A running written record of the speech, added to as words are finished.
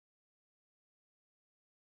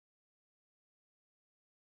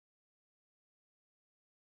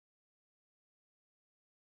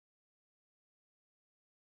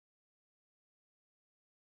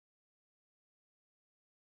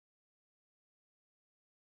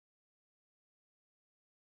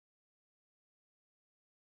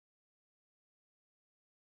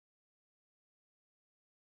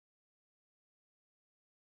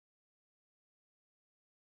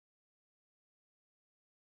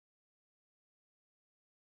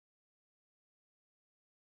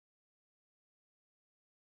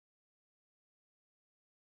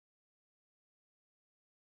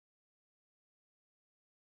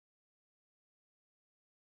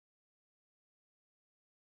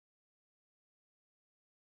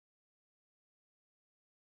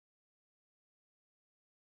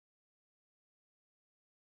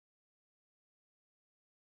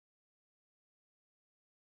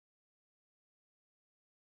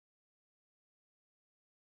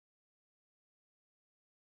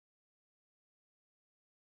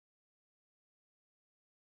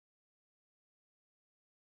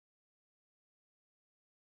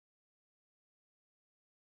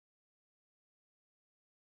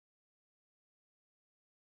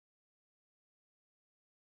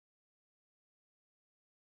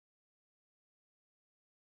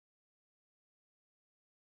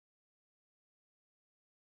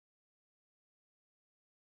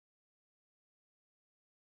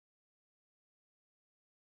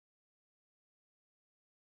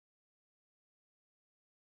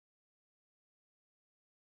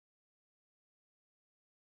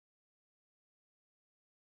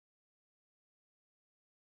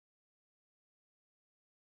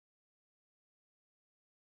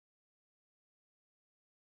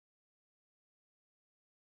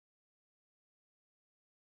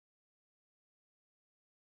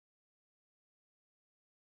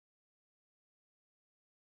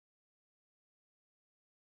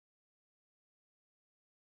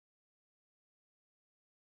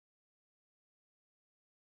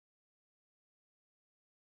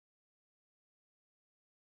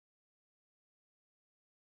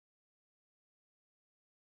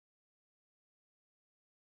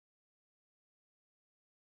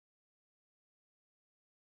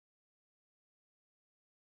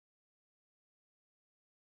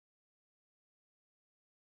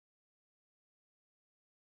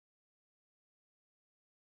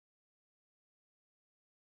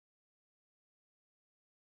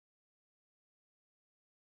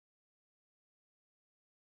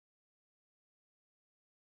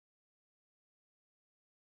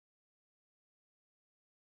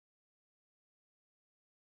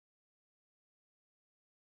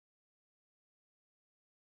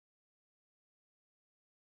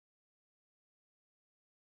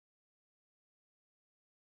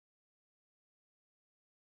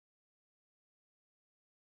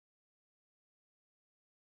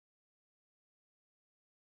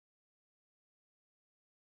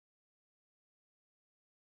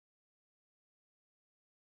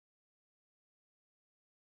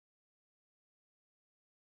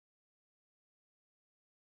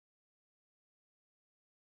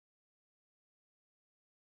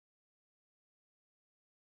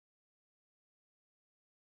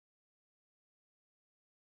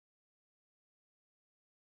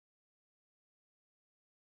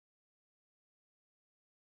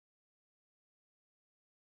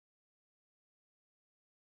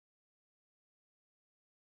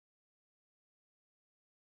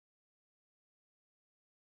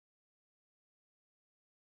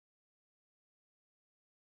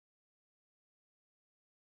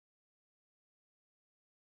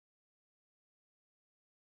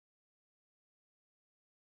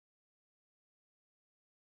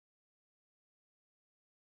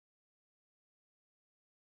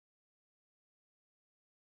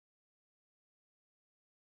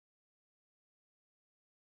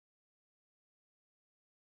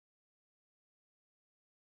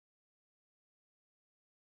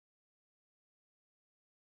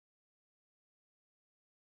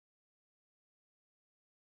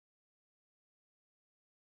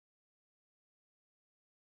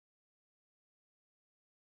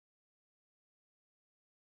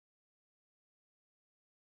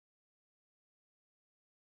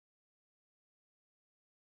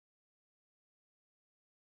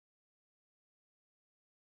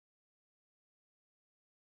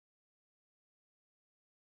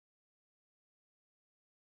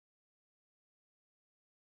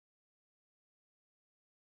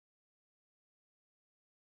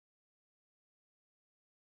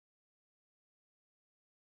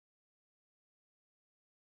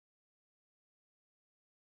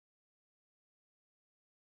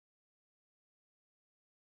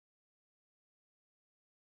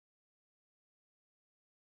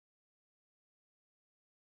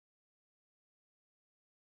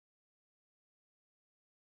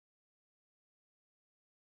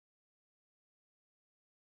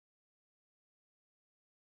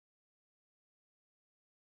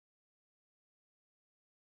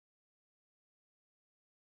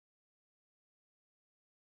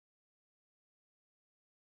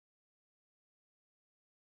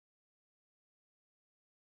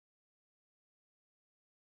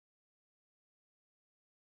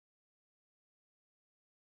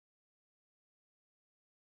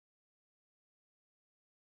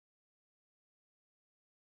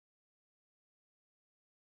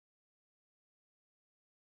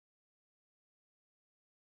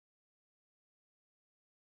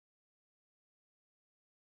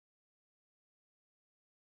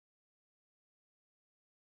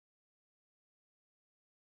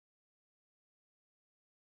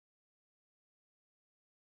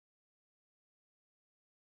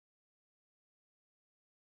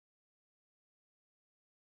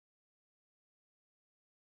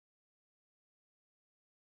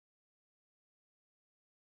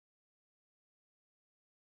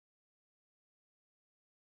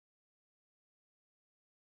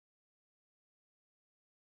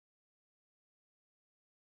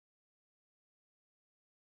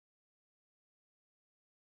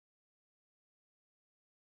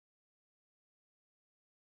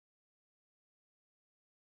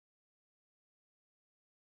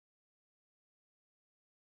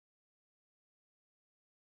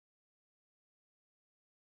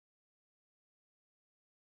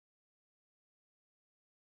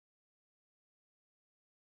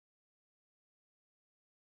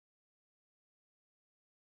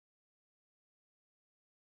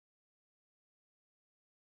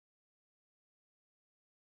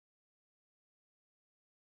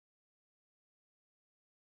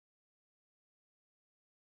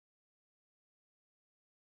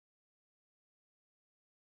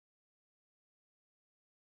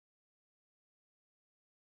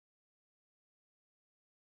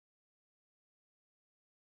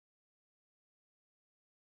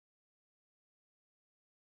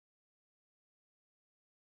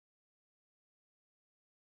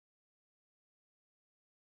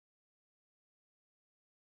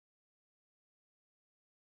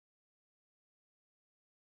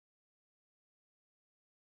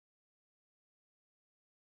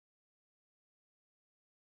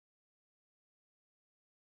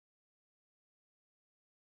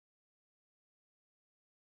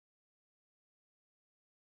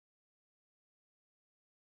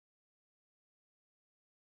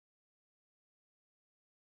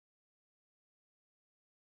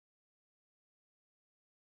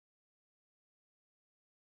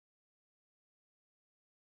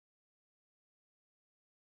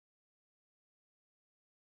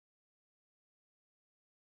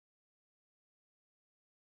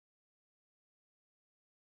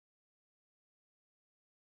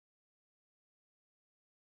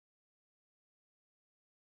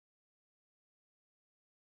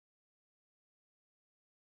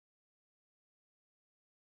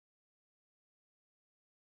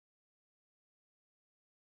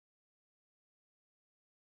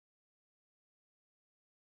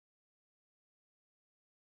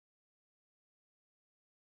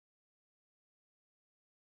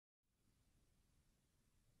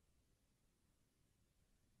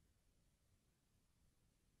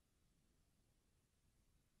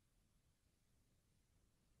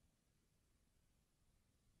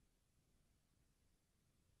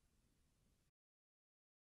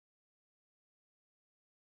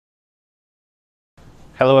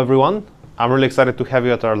Hello everyone, I'm really excited to have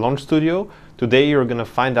you at our launch studio. Today you're going to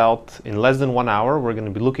find out in less than 1 hour, we're going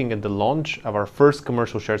to be looking at the launch of our first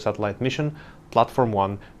commercial shared satellite mission,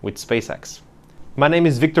 Platform-1 with SpaceX. My name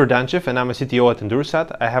is Viktor Danchev and I'm a CTO at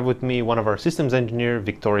EnduroSat. I have with me one of our systems engineer,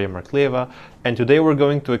 Victoria Marklieva, and today we're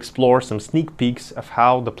going to explore some sneak peeks of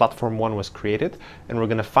how the Platform-1 was created, and we're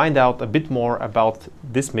going to find out a bit more about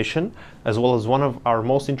this mission, as well as one of our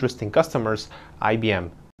most interesting customers,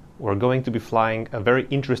 IBM. We're going to be flying a very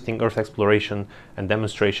interesting Earth exploration and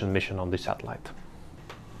demonstration mission on this satellite.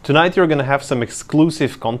 Tonight you're going to have some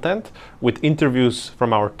exclusive content with interviews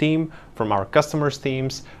from our team, from our customers'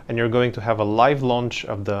 teams, and you're going to have a live launch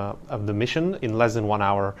of the mission in less than 1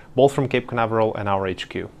 hour, both from Cape Canaveral and our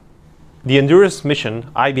HQ. The Endurus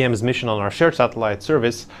mission, IBM's mission on our shared satellite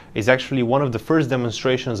service, is actually one of the first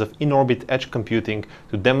demonstrations of in-orbit edge computing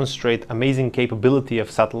to demonstrate amazing capability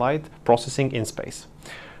of satellite processing in space.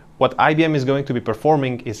 What IBM is going to be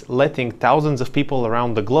performing is letting thousands of people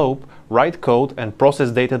around the globe write code and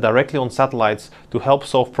process data directly on satellites to help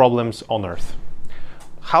solve problems on Earth.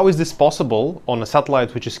 How is this possible on a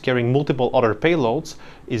satellite which is carrying multiple other payloads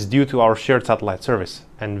is due to our shared satellite service,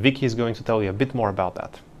 and Vicky is going to tell you a bit more about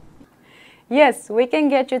that. Yes, we can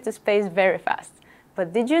get you to space very fast.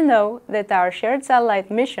 But did you know that our shared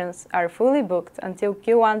satellite missions are fully booked until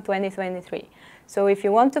Q1 2023? So if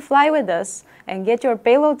you want to fly with us and get your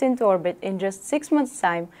payload into orbit in just 6 months'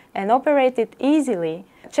 time and operate it easily,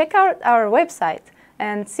 check out our website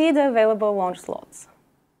and see the available launch slots.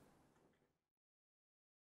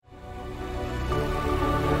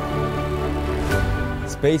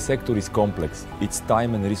 Space sector is complex, it's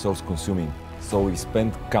time and resource consuming, so we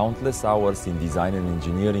spent countless hours in design and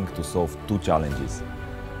engineering to solve two challenges.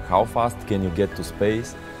 How fast can you get to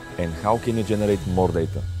space, and how can you generate more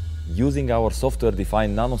data? Using our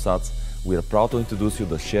software-defined nanosats, we are proud to introduce you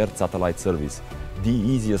the shared satellite service, the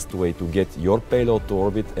easiest way to get your payload to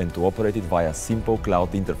orbit and to operate it via simple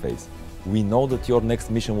cloud interface. We know that your next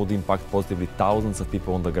mission would impact positively thousands of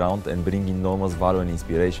people on the ground and bring enormous value and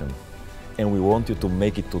inspiration. And we want you to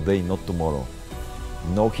make it today, not tomorrow.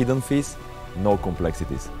 No hidden fees, no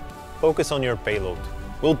complexities. Focus on your payload.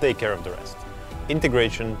 We'll take care of the rest.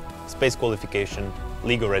 Integration, space qualification,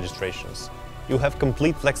 legal registrations. You have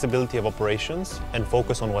complete flexibility of operations and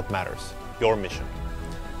focus on what matters, your mission.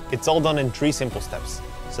 It's all done in 3 simple steps.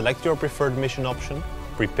 Select your preferred mission option,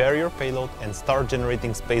 prepare your payload, and start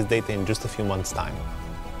generating space data in just a few months' time.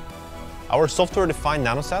 Our software-defined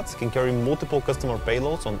nanosats can carry multiple customer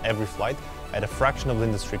payloads on every flight at a fraction of the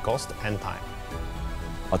industry cost and time.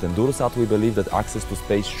 At EnduroSat, we believe that access to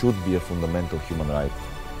space should be a fundamental human right,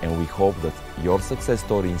 and we hope that your success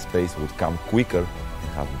story in space would come quicker and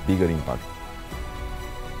have a bigger impact.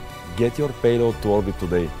 Get your payload to orbit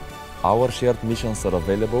today. Our shared missions are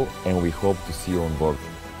available and we hope to see you on board.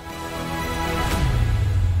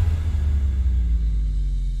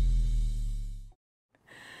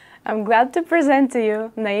 I'm glad to present to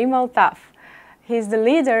you Naeem Altaf. He's the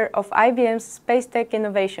leader of IBM's Space Tech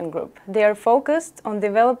Innovation Group. They are focused on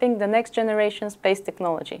developing the next generation space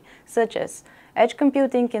technology, such as edge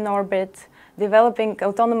computing in orbit, developing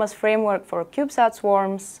autonomous framework for CubeSat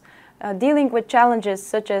swarms, dealing with challenges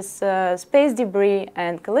such as space debris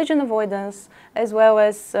and collision avoidance, as well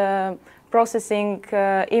as processing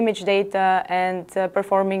image data and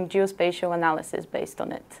performing geospatial analysis based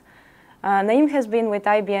on it. Naeem has been with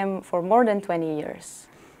IBM for more than 20 years.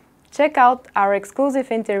 Check out our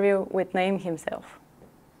exclusive interview with Naeem himself.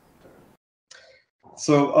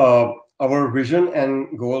 So our vision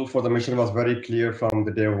and goal for the mission was very clear from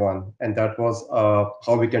the day one, and that was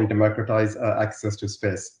how we can democratize access to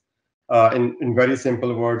space. In very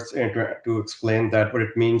simple words, to explain that, what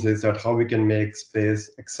it means is that how we can make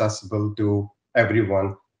space accessible to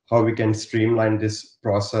everyone, how we can streamline this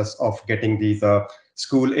process of getting these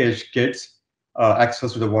school-age kids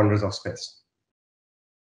access to the wonders of space.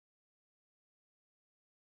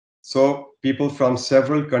 So people from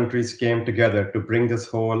several countries came together to bring this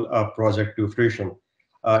whole project to fruition.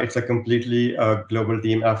 It's a completely global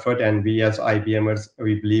team effort, and we as IBMers,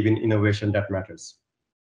 we believe in innovation that matters.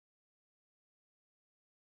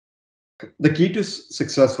 The key to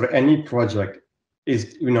success for any project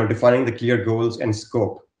is defining the clear goals and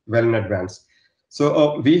scope well in advance.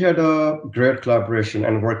 So we had a great collaboration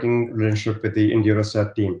and working relationship with the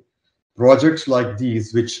EnduroSat team. Projects like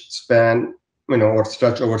these, which span or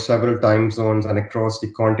stretch over several time zones and across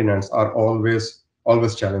the continents, are always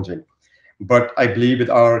challenging. But I believe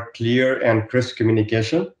with our clear and crisp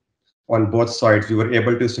communication on both sides, we were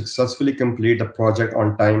able to successfully complete the project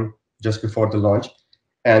on time just before the launch.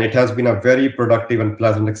 And it has been a very productive and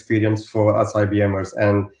pleasant experience for us IBMers.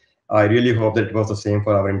 And I really hope that it was the same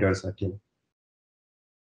for our EnduroSat team.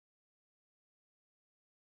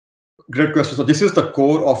 Great question. So this is the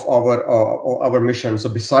core of our mission. So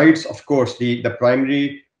besides, of course, the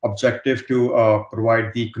primary objective to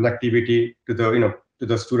provide the connectivity to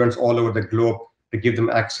the students all over the globe to give them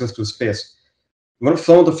access to space. One of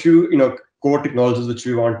some of the few core technologies which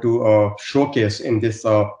we want to showcase in this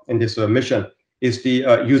mission is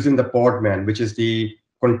the using the Podman, which is the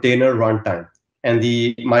container runtime, and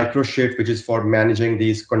the microshift, which is for managing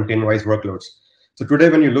these containerized workloads. So today,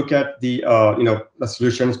 when you look at the the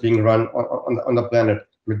solutions being run on the planet,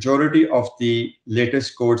 majority of the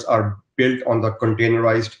latest codes are built on the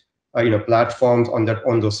containerized platforms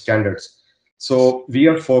on those standards. So we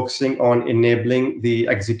are focusing on enabling the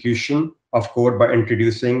execution of code by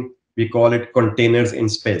introducing, we call it containers in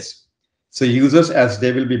space. So users, as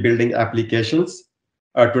they will be building applications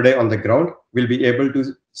today on the ground, will be able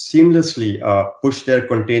to seamlessly push their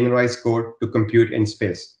containerized code to compute in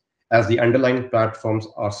space, as the underlying platforms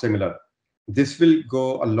are similar. This will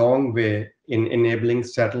go a long way in enabling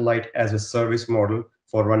satellite as a service model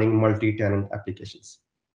for running multi-tenant applications.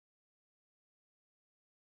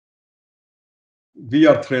 We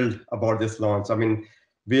are thrilled about this launch. I mean,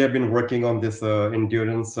 we have been working on this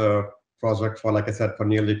endurance project for, like I said, for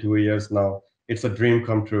nearly 2 years now. It's a dream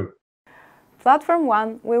come true.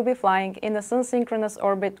 Platform-1 will be flying in a sun-synchronous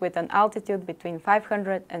orbit with an altitude between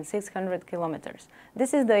 500 and 600 kilometers.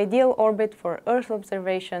 This is the ideal orbit for Earth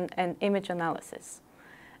observation and image analysis.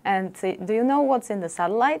 And do you know what's in the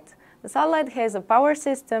satellite? The satellite has a power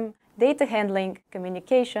system, data handling,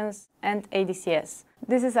 communications, and ADCS.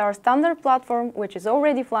 This is our standard platform, which is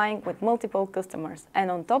already flying with multiple customers. And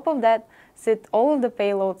on top of that, sit all of the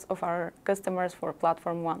payloads of our customers for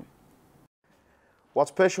Platform-1. What's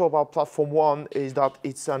special about Platform-1 is that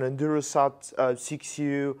it's an EnduroSat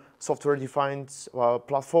 6U software-defined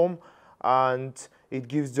platform, and it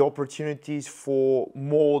gives the opportunities for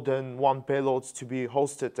more than one payloads to be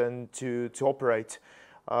hosted and to operate,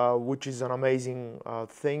 which is an amazing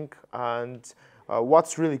thing. And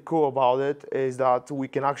what's really cool about it is that we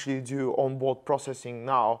can actually do onboard processing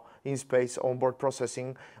now in space, onboard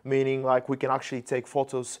processing, meaning like we can actually take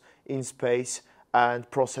photos in space and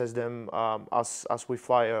process them as we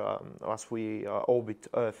fly, as we orbit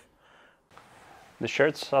Earth. The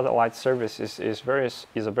shared satellite service is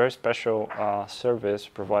a very special service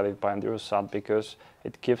provided by EnduroSat, because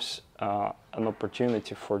it gives an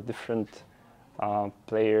opportunity for different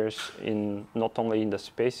players in not only in the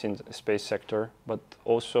space sector, but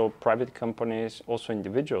also private companies, also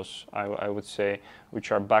individuals, I would say,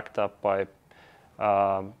 which are backed up by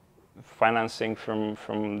financing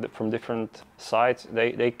from different sides.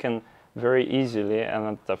 They can very easily,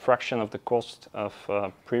 and at a fraction of the cost of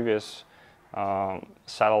previous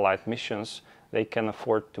satellite missions, they can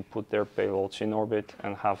afford to put their payloads in orbit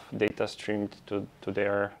and have data streamed to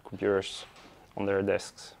their computers on their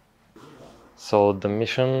desks. So the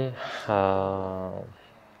mission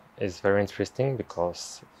is very interesting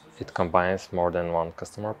because it combines more than one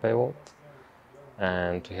customer payload,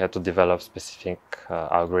 and we had to develop specific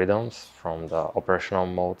algorithms from the operational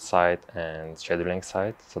mode side and scheduling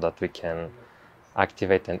side so that we can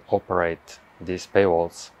activate and operate these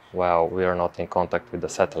payloads while we are not in contact with the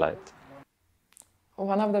satellite.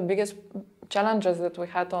 One of the biggest challenges that we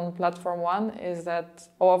had on Platform-1 is that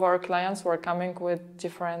all of our clients were coming with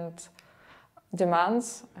different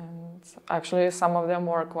demands, and actually some of them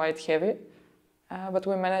were quite heavy, but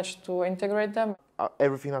we managed to integrate them.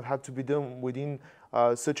 Everything that had to be done within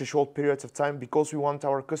such a short period of time, because we want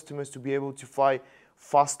our customers to be able to fly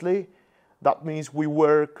fastly. That means we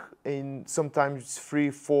work in sometimes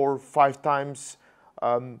 3, 4, 5 times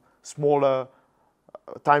smaller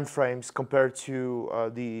time frames compared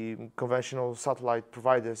to the conventional satellite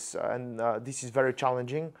providers, and this is very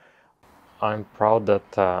challenging. I'm proud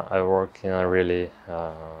that I work in a really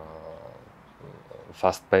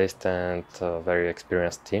fast-paced and very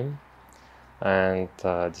experienced team, and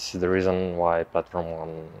this is the reason why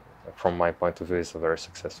Platform-1, from my point of view, is a very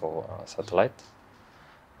successful satellite.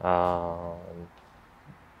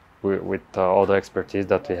 With all the expertise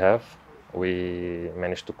that we have, we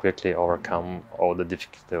managed to quickly overcome all the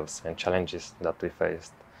difficulties and challenges that we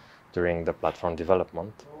faced during the platform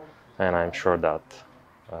development, and I'm sure that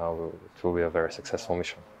it will be a very successful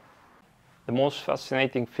mission. The most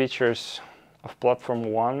fascinating features of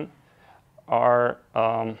Platform-1 are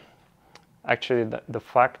actually the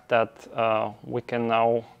fact that we can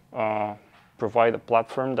now provide a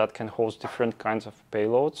platform that can host different kinds of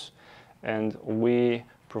payloads, and we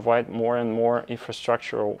provide more and more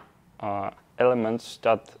infrastructural elements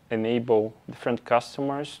that enable different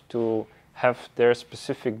customers to have their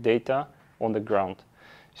specific data on the ground.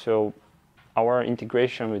 So our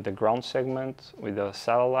integration with the ground segment, with the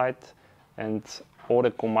satellite, and all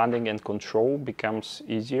the commanding and control becomes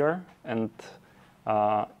easier, and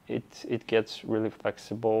it gets really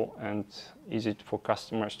flexible and easy for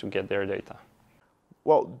customers to get their data.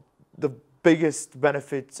 Well, the biggest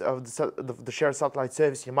benefit of the shared satellite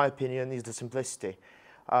service, in my opinion, is the simplicity.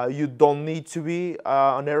 You don't need to be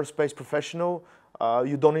an aerospace professional.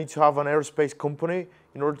 You don't need to have an aerospace company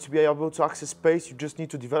in order to be able to access space. You just need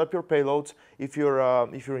to develop your payload. If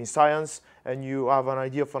you're in science and you have an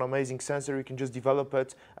idea of an amazing sensor, you can just develop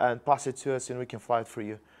it and pass it to us, and we can fly it for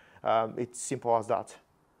you. It's simple as that.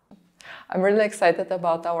 I'm really excited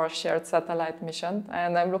about our shared satellite mission,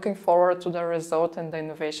 and I'm looking forward to the result and the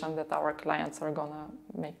innovation that our clients are gonna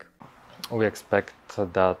make. We expect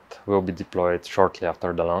that will be deployed shortly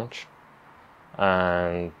after the launch,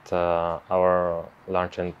 and our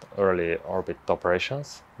launch and early orbit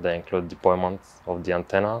operations, they include deployment of the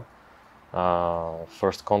antenna,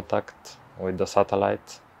 first contact with the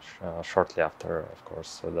satellite shortly after, of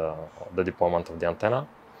course, the deployment of the antenna,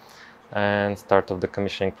 and start of the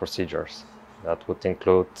commissioning procedures that would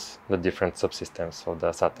include the different subsystems of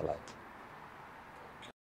the satellite.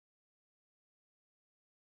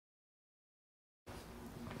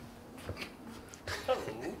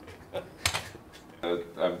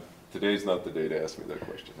 Today's not the day to ask me that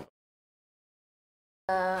question.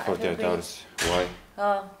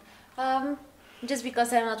 Why? Just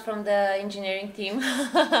because I'm not from the engineering team.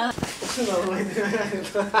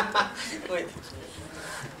 Wait.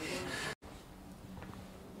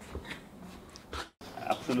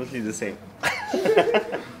 Absolutely the same.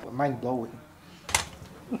 Mind blowing.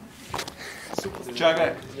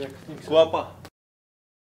 Чага, guapa.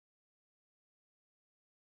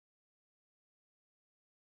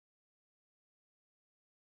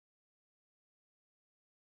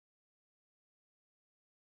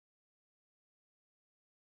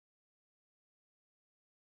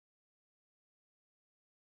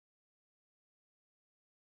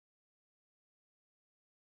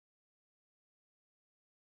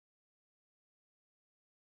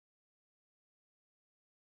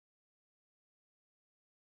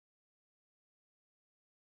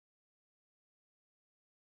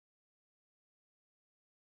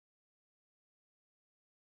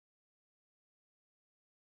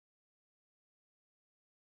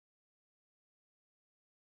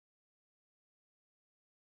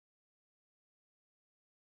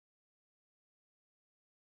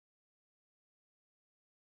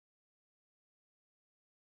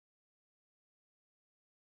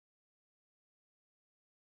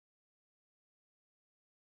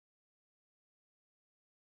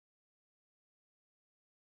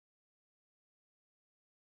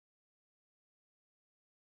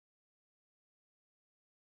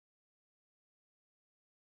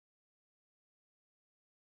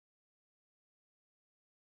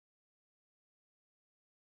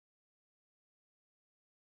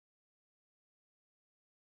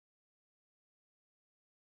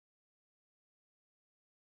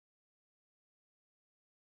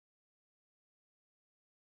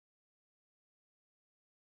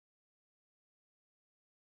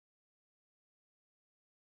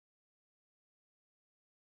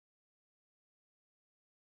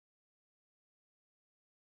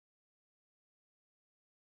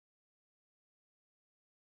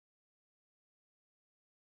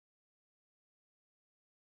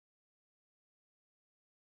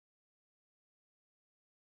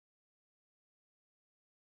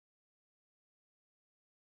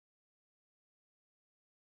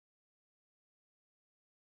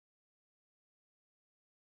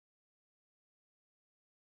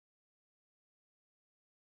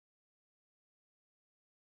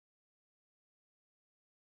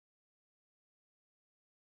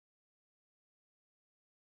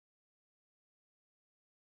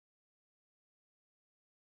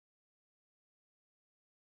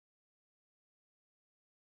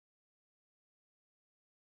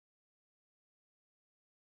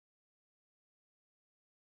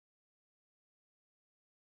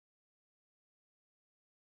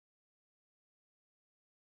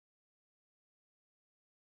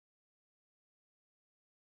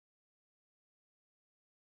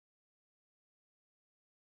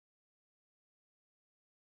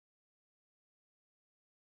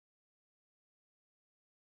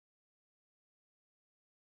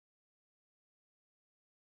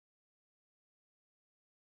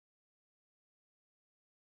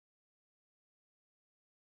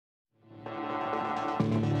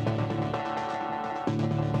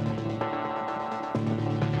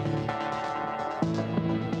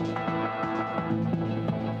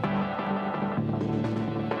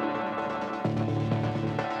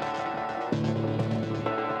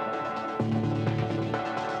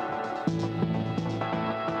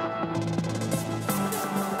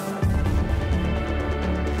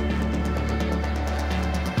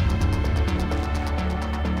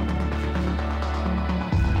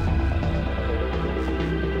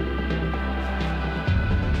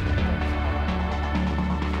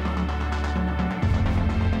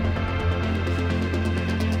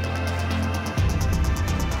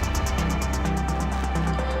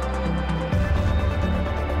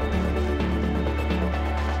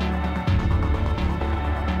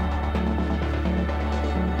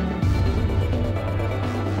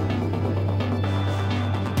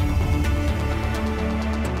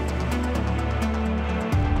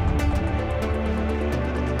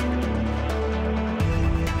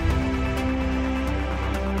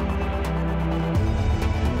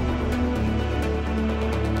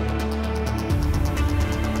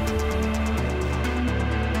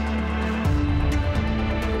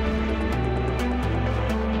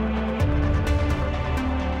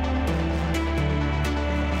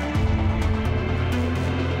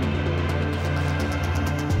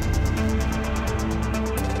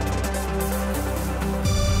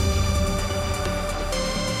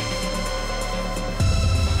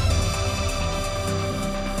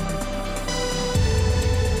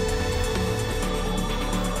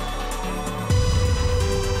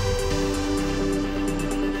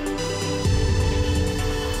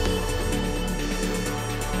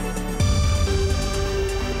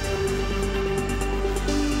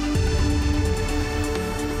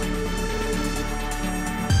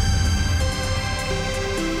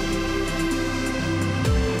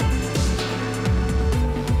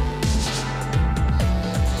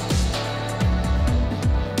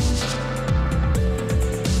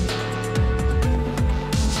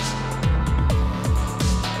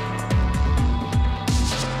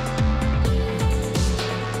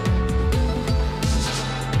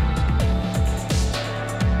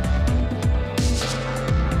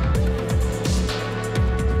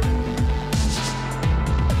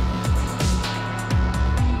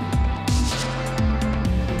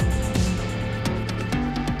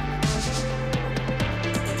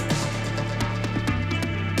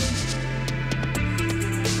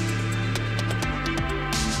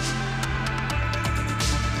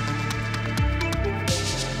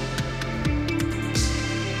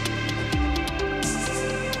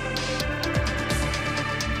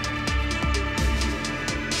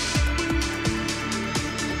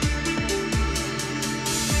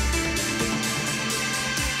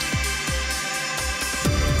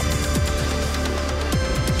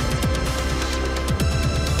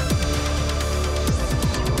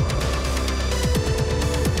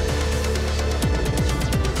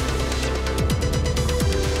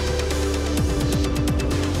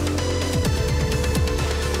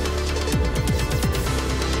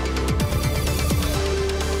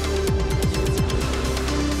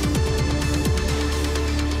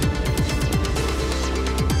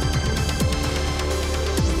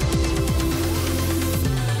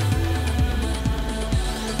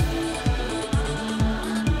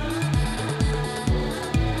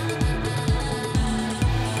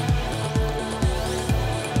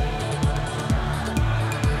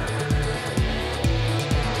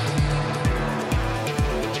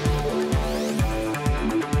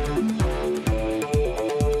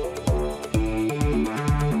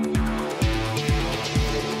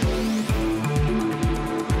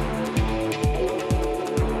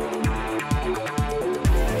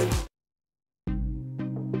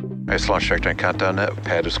 Nice launch trajectory and countdown net.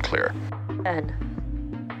 Pad is clear.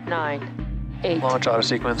 10, 9, 8. Launch auto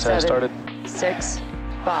sequence 7, has started. 6,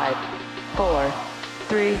 5, 4,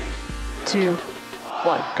 3, 2,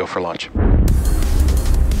 1. Go for launch.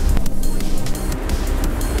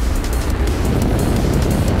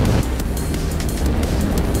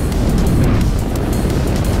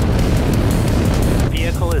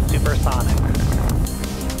 Vehicle is supersonic.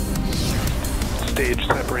 Stage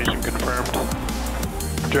separation confirmed.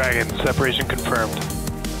 Dragon, separation confirmed.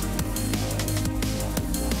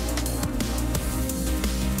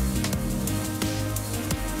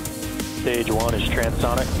 Stage 1 is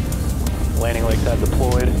transonic. Landing legs have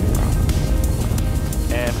deployed.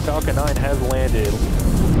 And Falcon 9 has landed.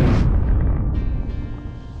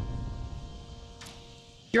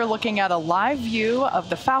 You're looking at a live view of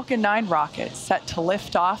the Falcon 9 rocket set to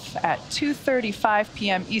lift off at 2:35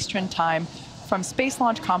 p.m. Eastern Time from Space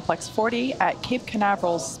Launch Complex 40 at Cape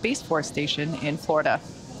Canaveral's Space Force Station in Florida.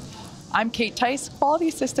 I'm Kate Tice, Quality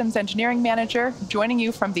Systems Engineering Manager, joining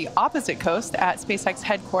you from the opposite coast at SpaceX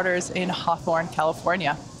headquarters in Hawthorne,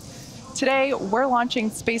 California. Today, we're launching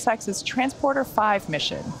SpaceX's Transporter-5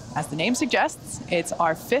 mission. As the name suggests, it's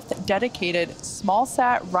our 5th dedicated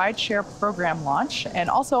small-sat rideshare program launch and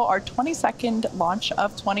also our 22nd launch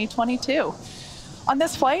of 2022. On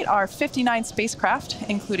this flight are 59 spacecraft,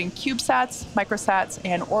 including CubeSats, microsats,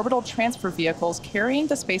 and orbital transfer vehicles carrying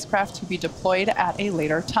the spacecraft to be deployed at a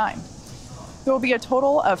later time. There will be a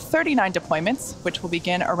total of 39 deployments, which will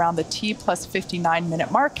begin around the T+59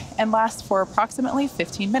 minute mark and last for approximately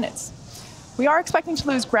 15 minutes. We are expecting to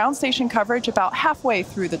lose ground station coverage about halfway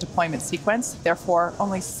through the deployment sequence. Therefore,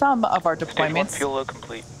 only some of our deployments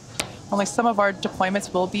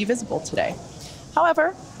will be visible today. However,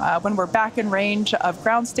 when we're back in range of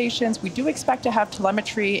ground stations, we do expect to have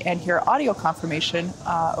telemetry and hear audio confirmation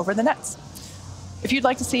over the nets. If you'd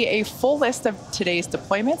like to see a full list of today's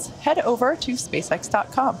deployments, head over to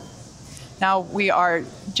SpaceX.com. Now, we are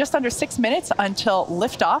just under 6 minutes until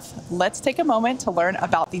liftoff. Let's take a moment to learn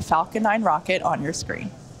about the Falcon 9 rocket on your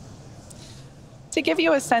screen. To give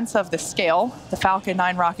you a sense of the scale, the Falcon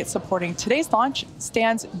 9 rocket supporting today's launch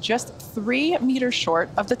stands just 3 meters short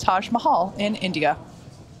of the Taj Mahal in India.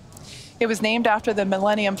 It was named after the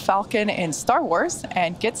Millennium Falcon in Star Wars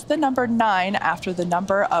and gets the number 9 after the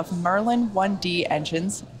number of Merlin 1D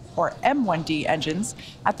engines, or M1D engines,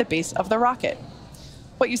 at the base of the rocket.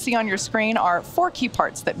 What you see on your screen are 4 key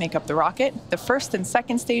parts that make up the rocket: the first and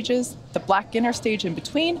second stages, the black inner stage in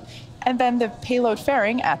between, and then the payload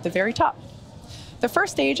fairing at the very top. The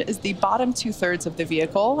first stage is the bottom 2/3 of the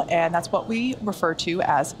vehicle, and that's what we refer to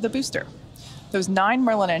as the booster. Those 9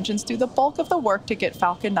 Merlin engines do the bulk of the work to get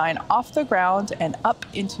Falcon 9 off the ground and up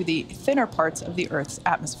into the thinner parts of the Earth's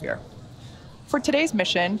atmosphere. For today's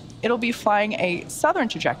mission, it'll be flying a southern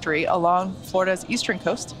trajectory along Florida's eastern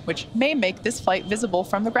coast, which may make this flight visible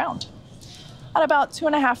from the ground. At about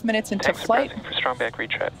 2.5 minutes into flight, for strong back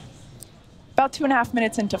retract. About 2.5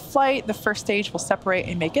 minutes into flight, the first stage will separate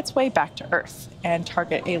and make its way back to Earth and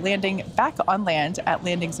target a landing back on land at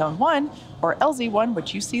Landing Zone 1, or LZ1,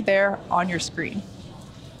 which you see there on your screen.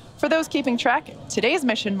 For those keeping track, today's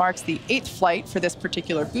mission marks the 8th flight for this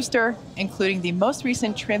particular booster, including the most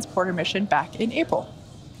recent transporter mission back in April.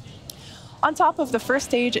 On top of the first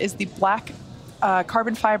stage is the black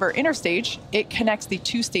carbon fiber inner stage. It connects the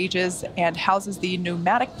 2 stages and houses the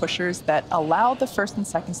pneumatic pushers that allow the first and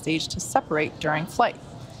second stage to separate during flight.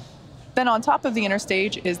 Then on top of the inner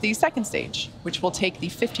stage is the second stage, which will take the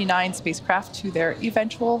 59 spacecraft to their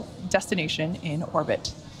eventual destination in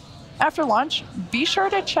orbit. After launch, be sure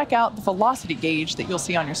to check out the velocity gauge that you'll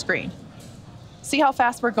see on your screen. See how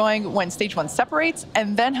fast we're going when stage 1 separates,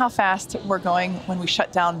 and then how fast we're going when we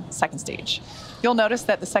shut down second stage. You'll notice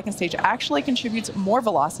that the second stage actually contributes more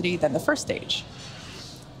velocity than the first stage.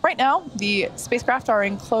 Right now, the spacecraft are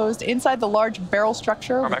enclosed inside the large barrel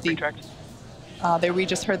structure. There we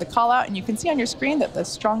just heard the call out, and you can see on your screen that the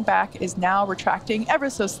strong back is now retracting ever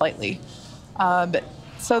so slightly.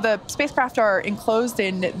 So the spacecraft are enclosed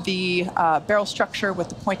in the barrel structure with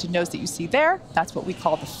the pointed nose that you see there. That's what we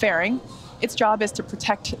call the fairing. Its job is to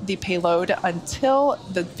protect the payload until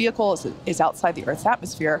the vehicle is outside the Earth's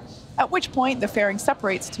atmosphere, at which point the fairing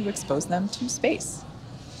separates to expose them to space.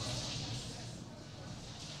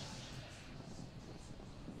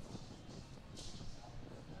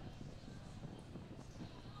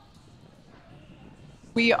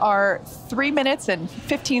 We are 3 minutes and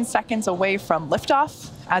 15 seconds away from liftoff.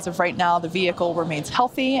 As of right now, the vehicle remains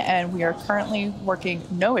healthy, and we are currently working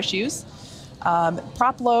no issues.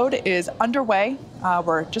 Prop load is underway.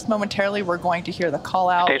 We're going to hear the call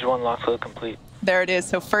out. Stage 1 lock load complete. There it is.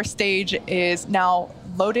 So first stage is now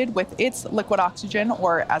loaded with its liquid oxygen,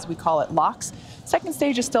 or as we call it, LOX. Second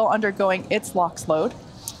stage is still undergoing its LOX load.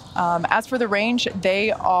 As for the range,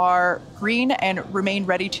 they are green and remain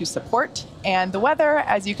ready to support. And the weather,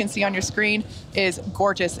 as you can see on your screen, is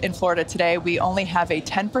gorgeous in Florida today. We only have a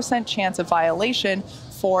 10% chance of violation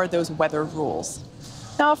for those weather rules.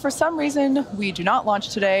 Now, if for some reason we do not launch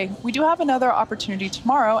today, we do have another opportunity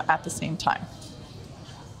tomorrow at the same time.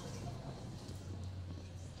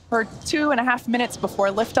 We're 2.5 minutes before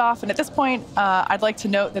liftoff, and at this point, I'd like to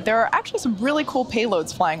note that there are actually some really cool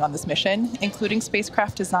payloads flying on this mission, including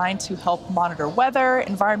spacecraft designed to help monitor weather,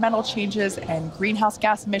 environmental changes, and greenhouse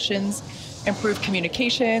gas emissions, improve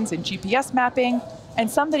communications and GPS mapping,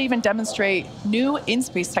 and some that even demonstrate new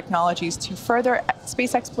in-space technologies to further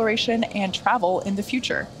space exploration and travel in the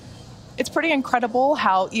future. It's pretty incredible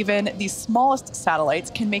how even the smallest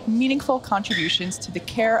satellites can make meaningful contributions to the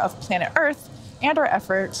care of planet Earth and our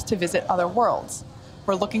efforts to visit other worlds.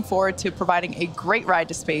 We're looking forward to providing a great ride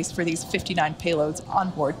to space for these 59 payloads on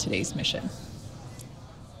board today's mission.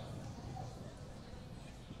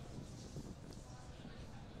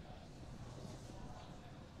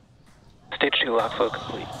 Stage 2 LOX load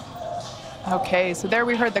complete. Okay, so there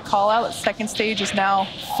we heard the call out. Second stage is now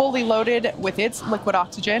fully loaded with its liquid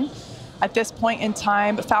oxygen. At this point in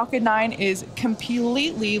time, Falcon 9 is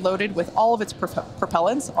completely loaded with all of its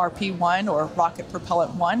propellants, RP1 or rocket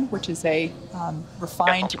propellant 1, which is a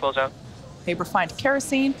refined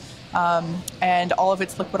kerosene, and all of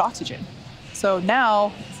its liquid oxygen. So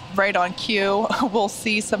now, right on cue, we'll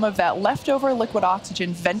see some of that leftover liquid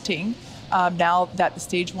oxygen venting now that the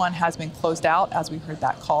stage 1 has been closed out, as we heard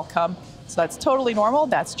that call come. So that's totally normal.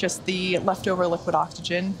 That's just the leftover liquid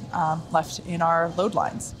oxygen left in our load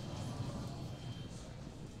lines.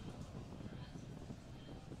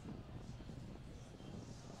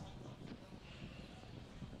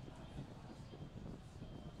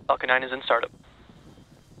 Falcon 9 is in startup.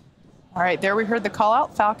 All right, there we heard the call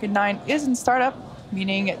out. Falcon 9 is in startup,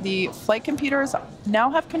 meaning the flight computers now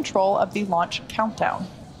have control of the launch countdown.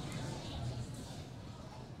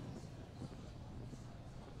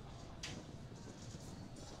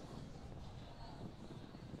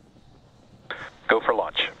 Go for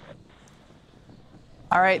launch.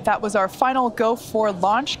 All right, that was our final go for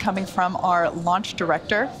launch coming from our launch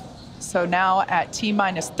director. So now at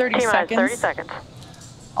T-minus 30 seconds.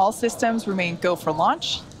 All systems remain go for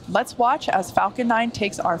launch. Let's watch as Falcon 9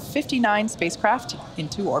 takes our 59 spacecraft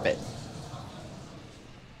into orbit.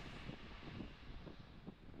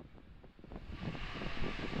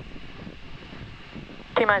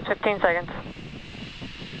 T-minus 15 seconds.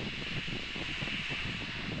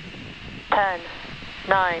 10,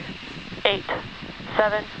 9, 8,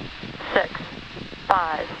 7, 6,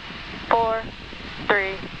 5, 4,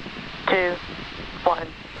 3, 2, 1,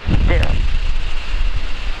 0.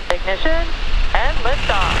 Ignition and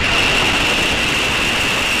liftoff.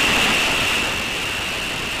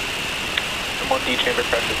 M1D chamber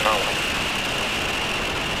pressure is normal.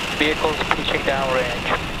 Vehicles pitching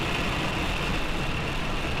downrange.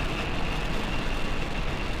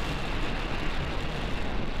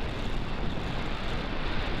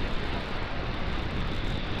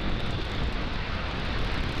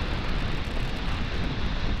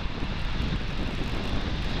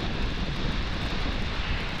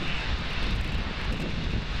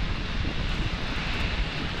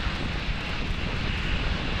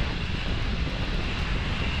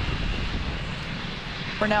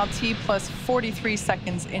 We're now T plus 43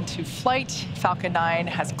 seconds into flight. Falcon 9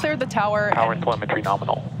 has cleared the tower. Power and telemetry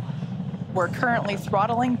nominal. We're currently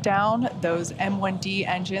throttling down those M1D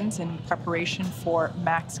engines in preparation for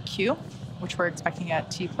max Q, which we're expecting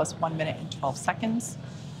at T plus 1 minute and 12 seconds.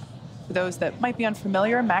 For those that might be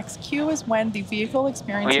unfamiliar, max Q is when the vehicle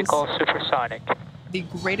experiences Vehicle supersonic. the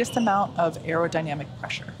greatest amount of aerodynamic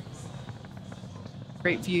pressure.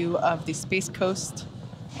 Great view of the Space Coast.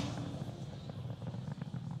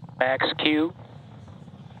 Max Q.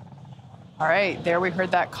 All right, there we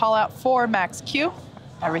heard that call out for max Q.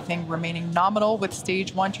 Everything remaining nominal with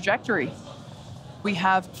stage 1 trajectory. We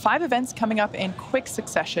have 5 events coming up in quick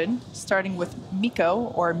succession, starting with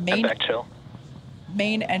MECO, or main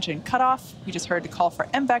engine cutoff. We just heard the call for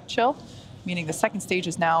MVAC chill, meaning the second stage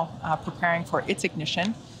is now preparing for its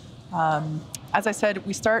ignition. As I said,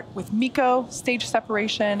 we start with MECO, stage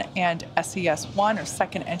separation, and SES1, or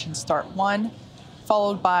second engine start 1,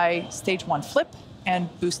 followed by stage 1 flip and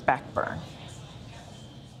boost back burn.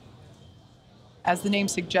 As the name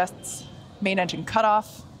suggests, main engine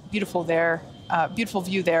cutoff, beautiful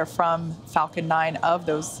view there from Falcon 9 of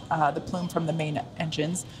those the plume from the main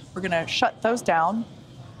engines. We're going to shut those down,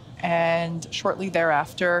 and shortly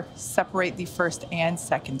thereafter separate the first and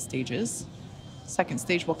second stages. Second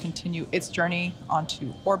stage will continue its journey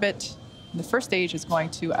onto orbit. And the first stage is going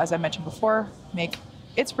to, as I mentioned before, make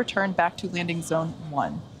its return back to landing zone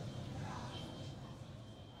 1.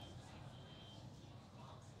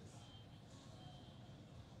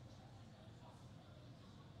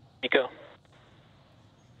 Nico.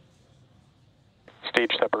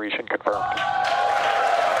 Stage separation confirmed.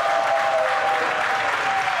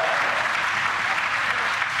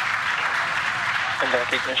 And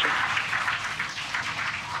back ignition.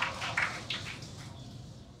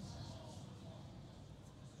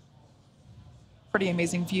 Pretty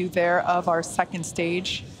amazing view there of our second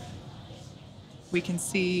stage. We can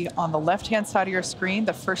see on the left-hand side of your screen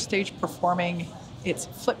the first stage performing its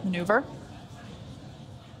flip maneuver.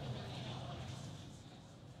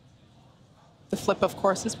 The flip, of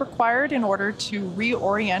course, is required in order to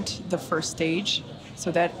reorient the first stage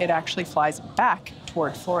so that it actually flies back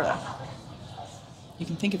toward Florida. You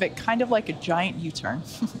can think of it kind of like a giant U-turn.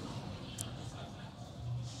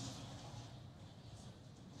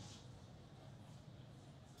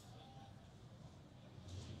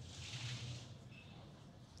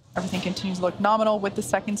 Everything continues to look nominal with the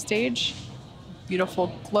second stage.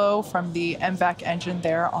 Beautiful glow from the MVAC engine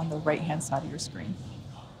there on the right-hand side of your screen.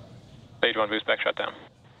 Stage 1 boost back shutdown.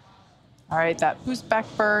 All right, that boost back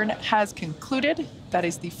burn has concluded. That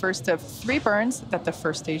is the first of 3 burns that the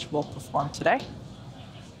first stage will perform today.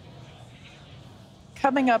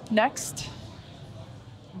 Coming up next,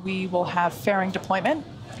 we will have fairing deployment,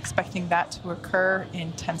 expecting that to occur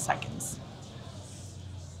in 10 seconds.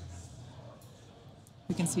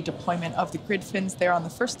 We can see deployment of the grid fins there on the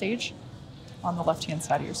first stage on the left-hand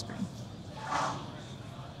side of your screen.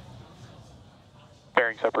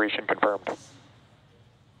 Fairing separation confirmed.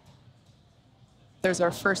 There's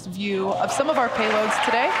our first view of some of our payloads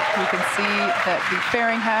today. We can see that the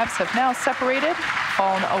fairing halves have now separated,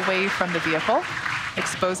 fallen away from the vehicle,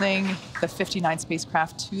 exposing the 59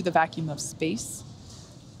 spacecraft to the vacuum of space.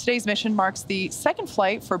 Today's mission marks the second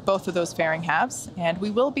flight for both of those fairing halves, and we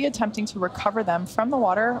will be attempting to recover them from the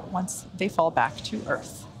water once they fall back to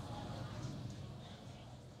Earth.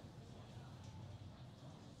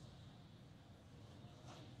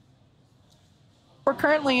 We're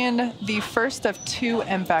currently in the first of 2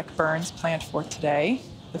 MVAC burns planned for today.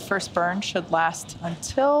 The first burn should last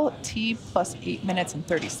until T plus 8 minutes and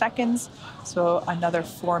 30 seconds, so another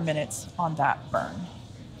 4 minutes on that burn.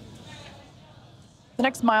 The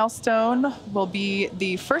next milestone will be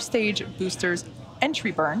the first stage booster's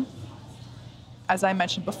entry burn. As I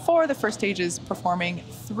mentioned before, the first stage is performing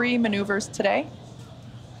 3 maneuvers today.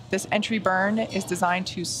 This entry burn is designed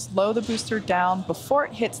to slow the booster down before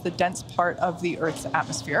it hits the dense part of the Earth's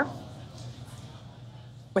atmosphere.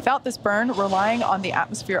 Without this burn, relying on the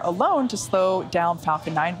atmosphere alone to slow down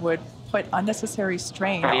Falcon 9 would put unnecessary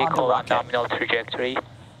strain on the rocket. Nominal trajectory. All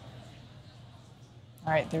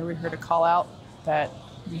right, there we heard a call out that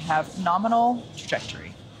we have nominal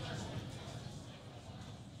trajectory.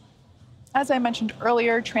 As I mentioned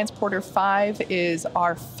earlier, Transporter 5 is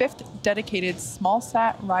our 5th dedicated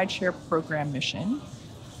small-sat rideshare program mission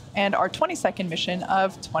and our 22nd mission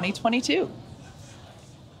of 2022.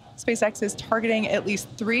 SpaceX is targeting at least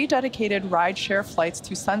 3 dedicated rideshare flights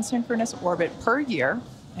to sun-synchronous orbit per year,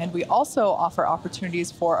 and we also offer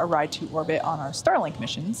opportunities for a ride to orbit on our Starlink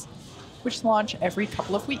missions, which launch every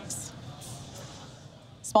couple of weeks.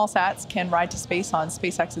 Small sats can ride to space on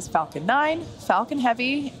SpaceX's Falcon 9, Falcon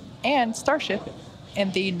Heavy, and Starship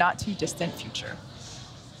in the not-too-distant future.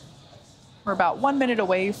 We're about 1 minute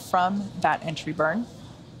away from that entry burn.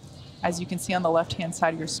 As you can see on the left-hand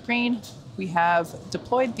side of your screen, we have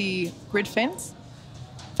deployed the grid fins.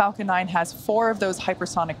 Falcon 9 has 4 of those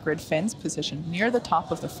hypersonic grid fins positioned near the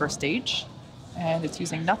top of the first stage, and it's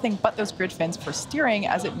using nothing but those grid fins for steering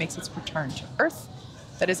as it makes its return to Earth.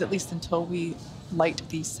 That is at least until we light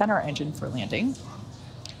the center engine for landing.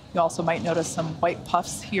 You also might notice some white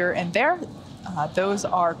puffs here and there. Those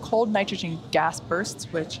are cold nitrogen gas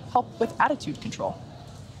bursts, which help with attitude control.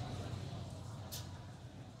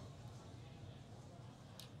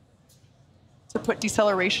 To put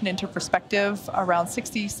deceleration into perspective, around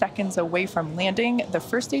 60 seconds away from landing, the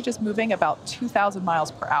first stage is moving about 2,000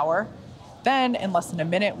 miles per hour. Then, in less than a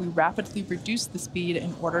minute, we rapidly reduce the speed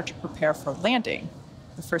in order to prepare for landing.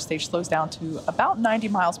 The first stage slows down to about 90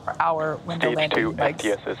 miles per hour when the landing legs...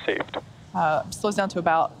 Stage 2 MTS is saved. Slows down to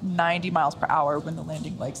about 90 miles per hour when the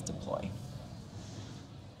landing legs deploy.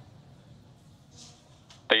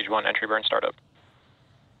 Stage 1 entry burn startup.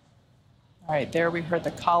 All right, there we heard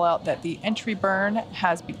the call out that the entry burn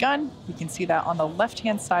has begun. You can see that on the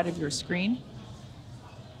left-hand side of your screen.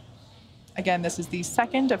 Again, this is the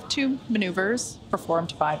second of 2 maneuvers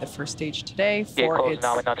performed by the first stage today for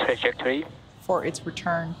its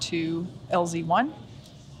return to LZ1.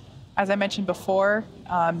 As I mentioned before,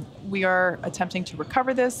 we are attempting to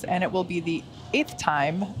recover this, and it will be the 8th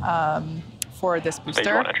time for this booster.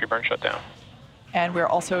 Stage 1 entry burn shutdown. And we're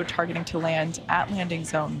also targeting to land at landing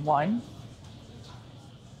zone 1.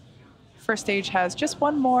 First stage has just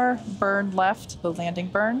one more burn left, the landing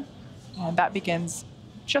burn, and that begins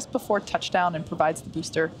just before touchdown and provides the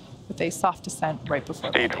booster with a soft descent right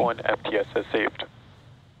before Stage landing. 1 FTS is saved.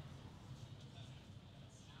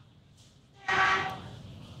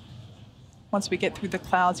 Once we get through the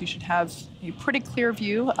clouds, you should have a pretty clear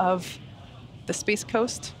view of the Space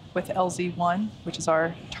Coast with LZ1, which is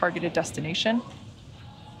our targeted destination.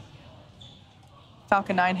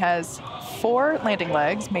 Falcon 9 has 4 landing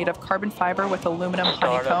legs made of carbon fiber with aluminum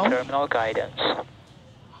honeycomb. Terminal guidance.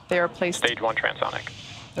 They are placed. Stage 1 transonic.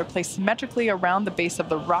 They're placed symmetrically around the base of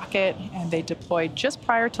the rocket, and they deploy just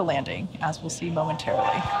prior to landing, as we'll see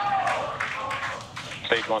momentarily.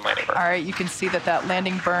 Stage 1 landing burn. All right, you can see that that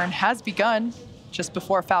landing burn has begun just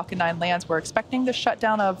before Falcon 9 lands. We're expecting the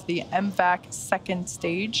shutdown of the MVAC second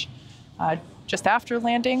stage. Just after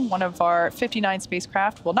landing, one of our 59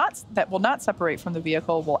 spacecraft that will not separate from the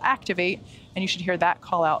vehicle will activate, and you should hear that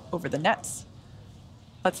call out over the nets.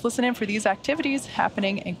 Let's listen in for these activities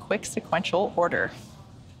happening in quick sequential order.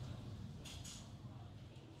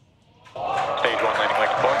 Stage 1 landing leg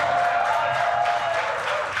deploy.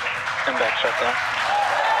 MVAC shutdown.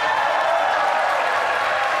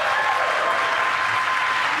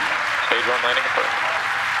 Stage 1 landing confirmed.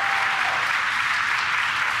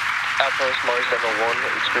 Outpost Mars Level 1,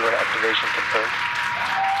 experiment activation confirmed.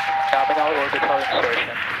 Nominal orbital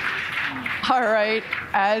insertion. All right,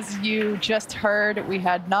 as you just heard, we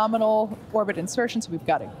had nominal orbit insertion, so we've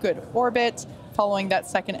got a good orbit following that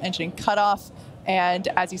second engine cutoff. And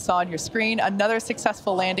as you saw on your screen, another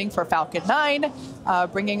successful landing for Falcon 9,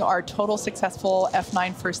 bringing our total successful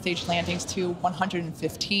F9 first stage landings to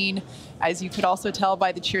 115. As you could also tell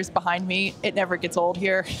by the cheers behind me, it never gets old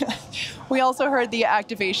here. We also heard the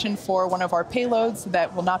activation for one of our payloads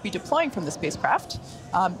that will not be deploying from the spacecraft.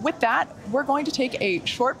 With that, we're going to take a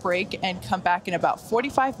short break and come back in about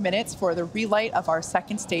 45 minutes for the relight of our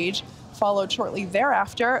second stage, followed shortly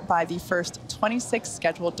thereafter by the first 26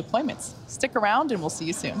 scheduled deployments. Stick around and we'll see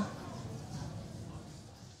you soon.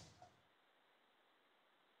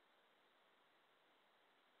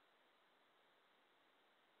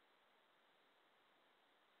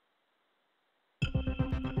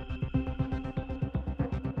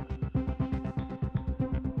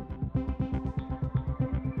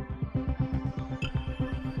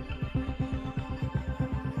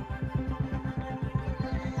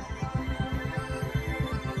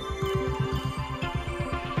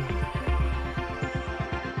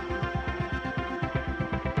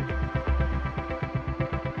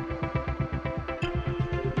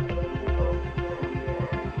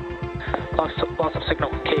 Loss of signal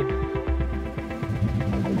from Cape.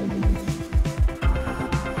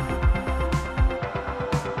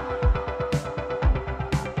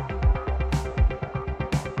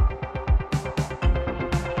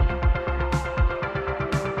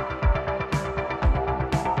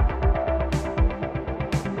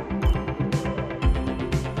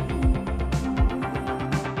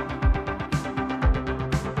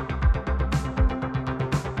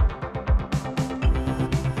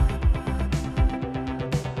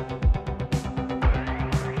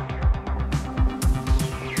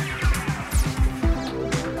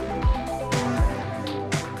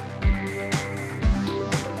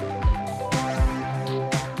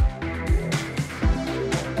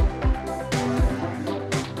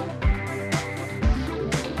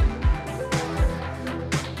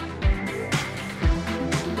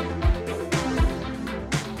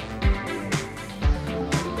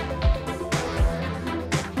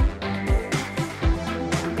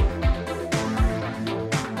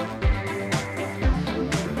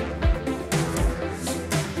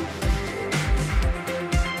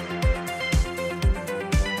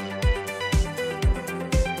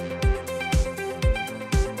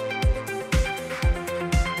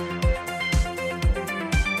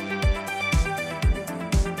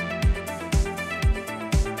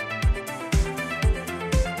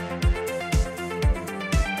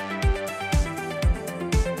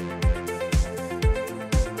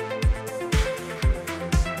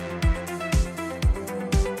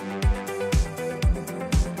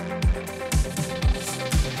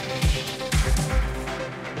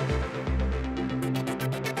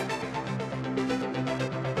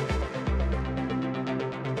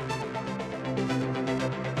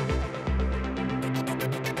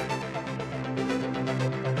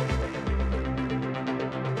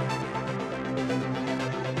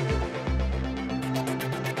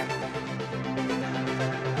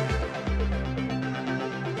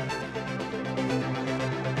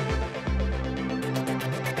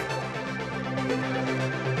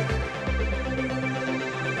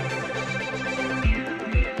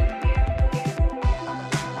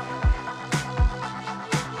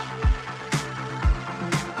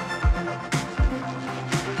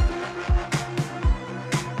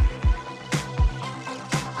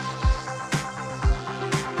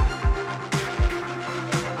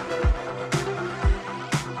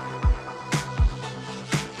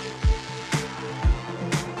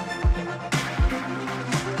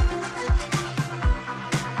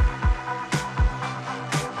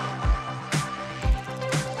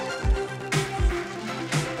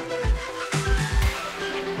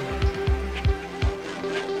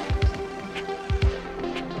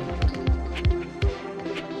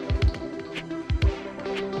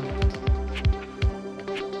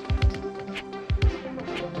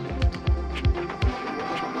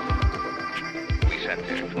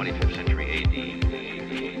 25th century AD.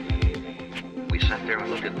 We sat there and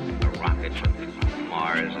looked at a rocket from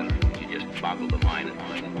Mars, and it just boggled the mind and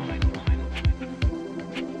mind and mind and mind.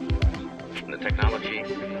 And the technology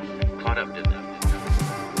caught up to them.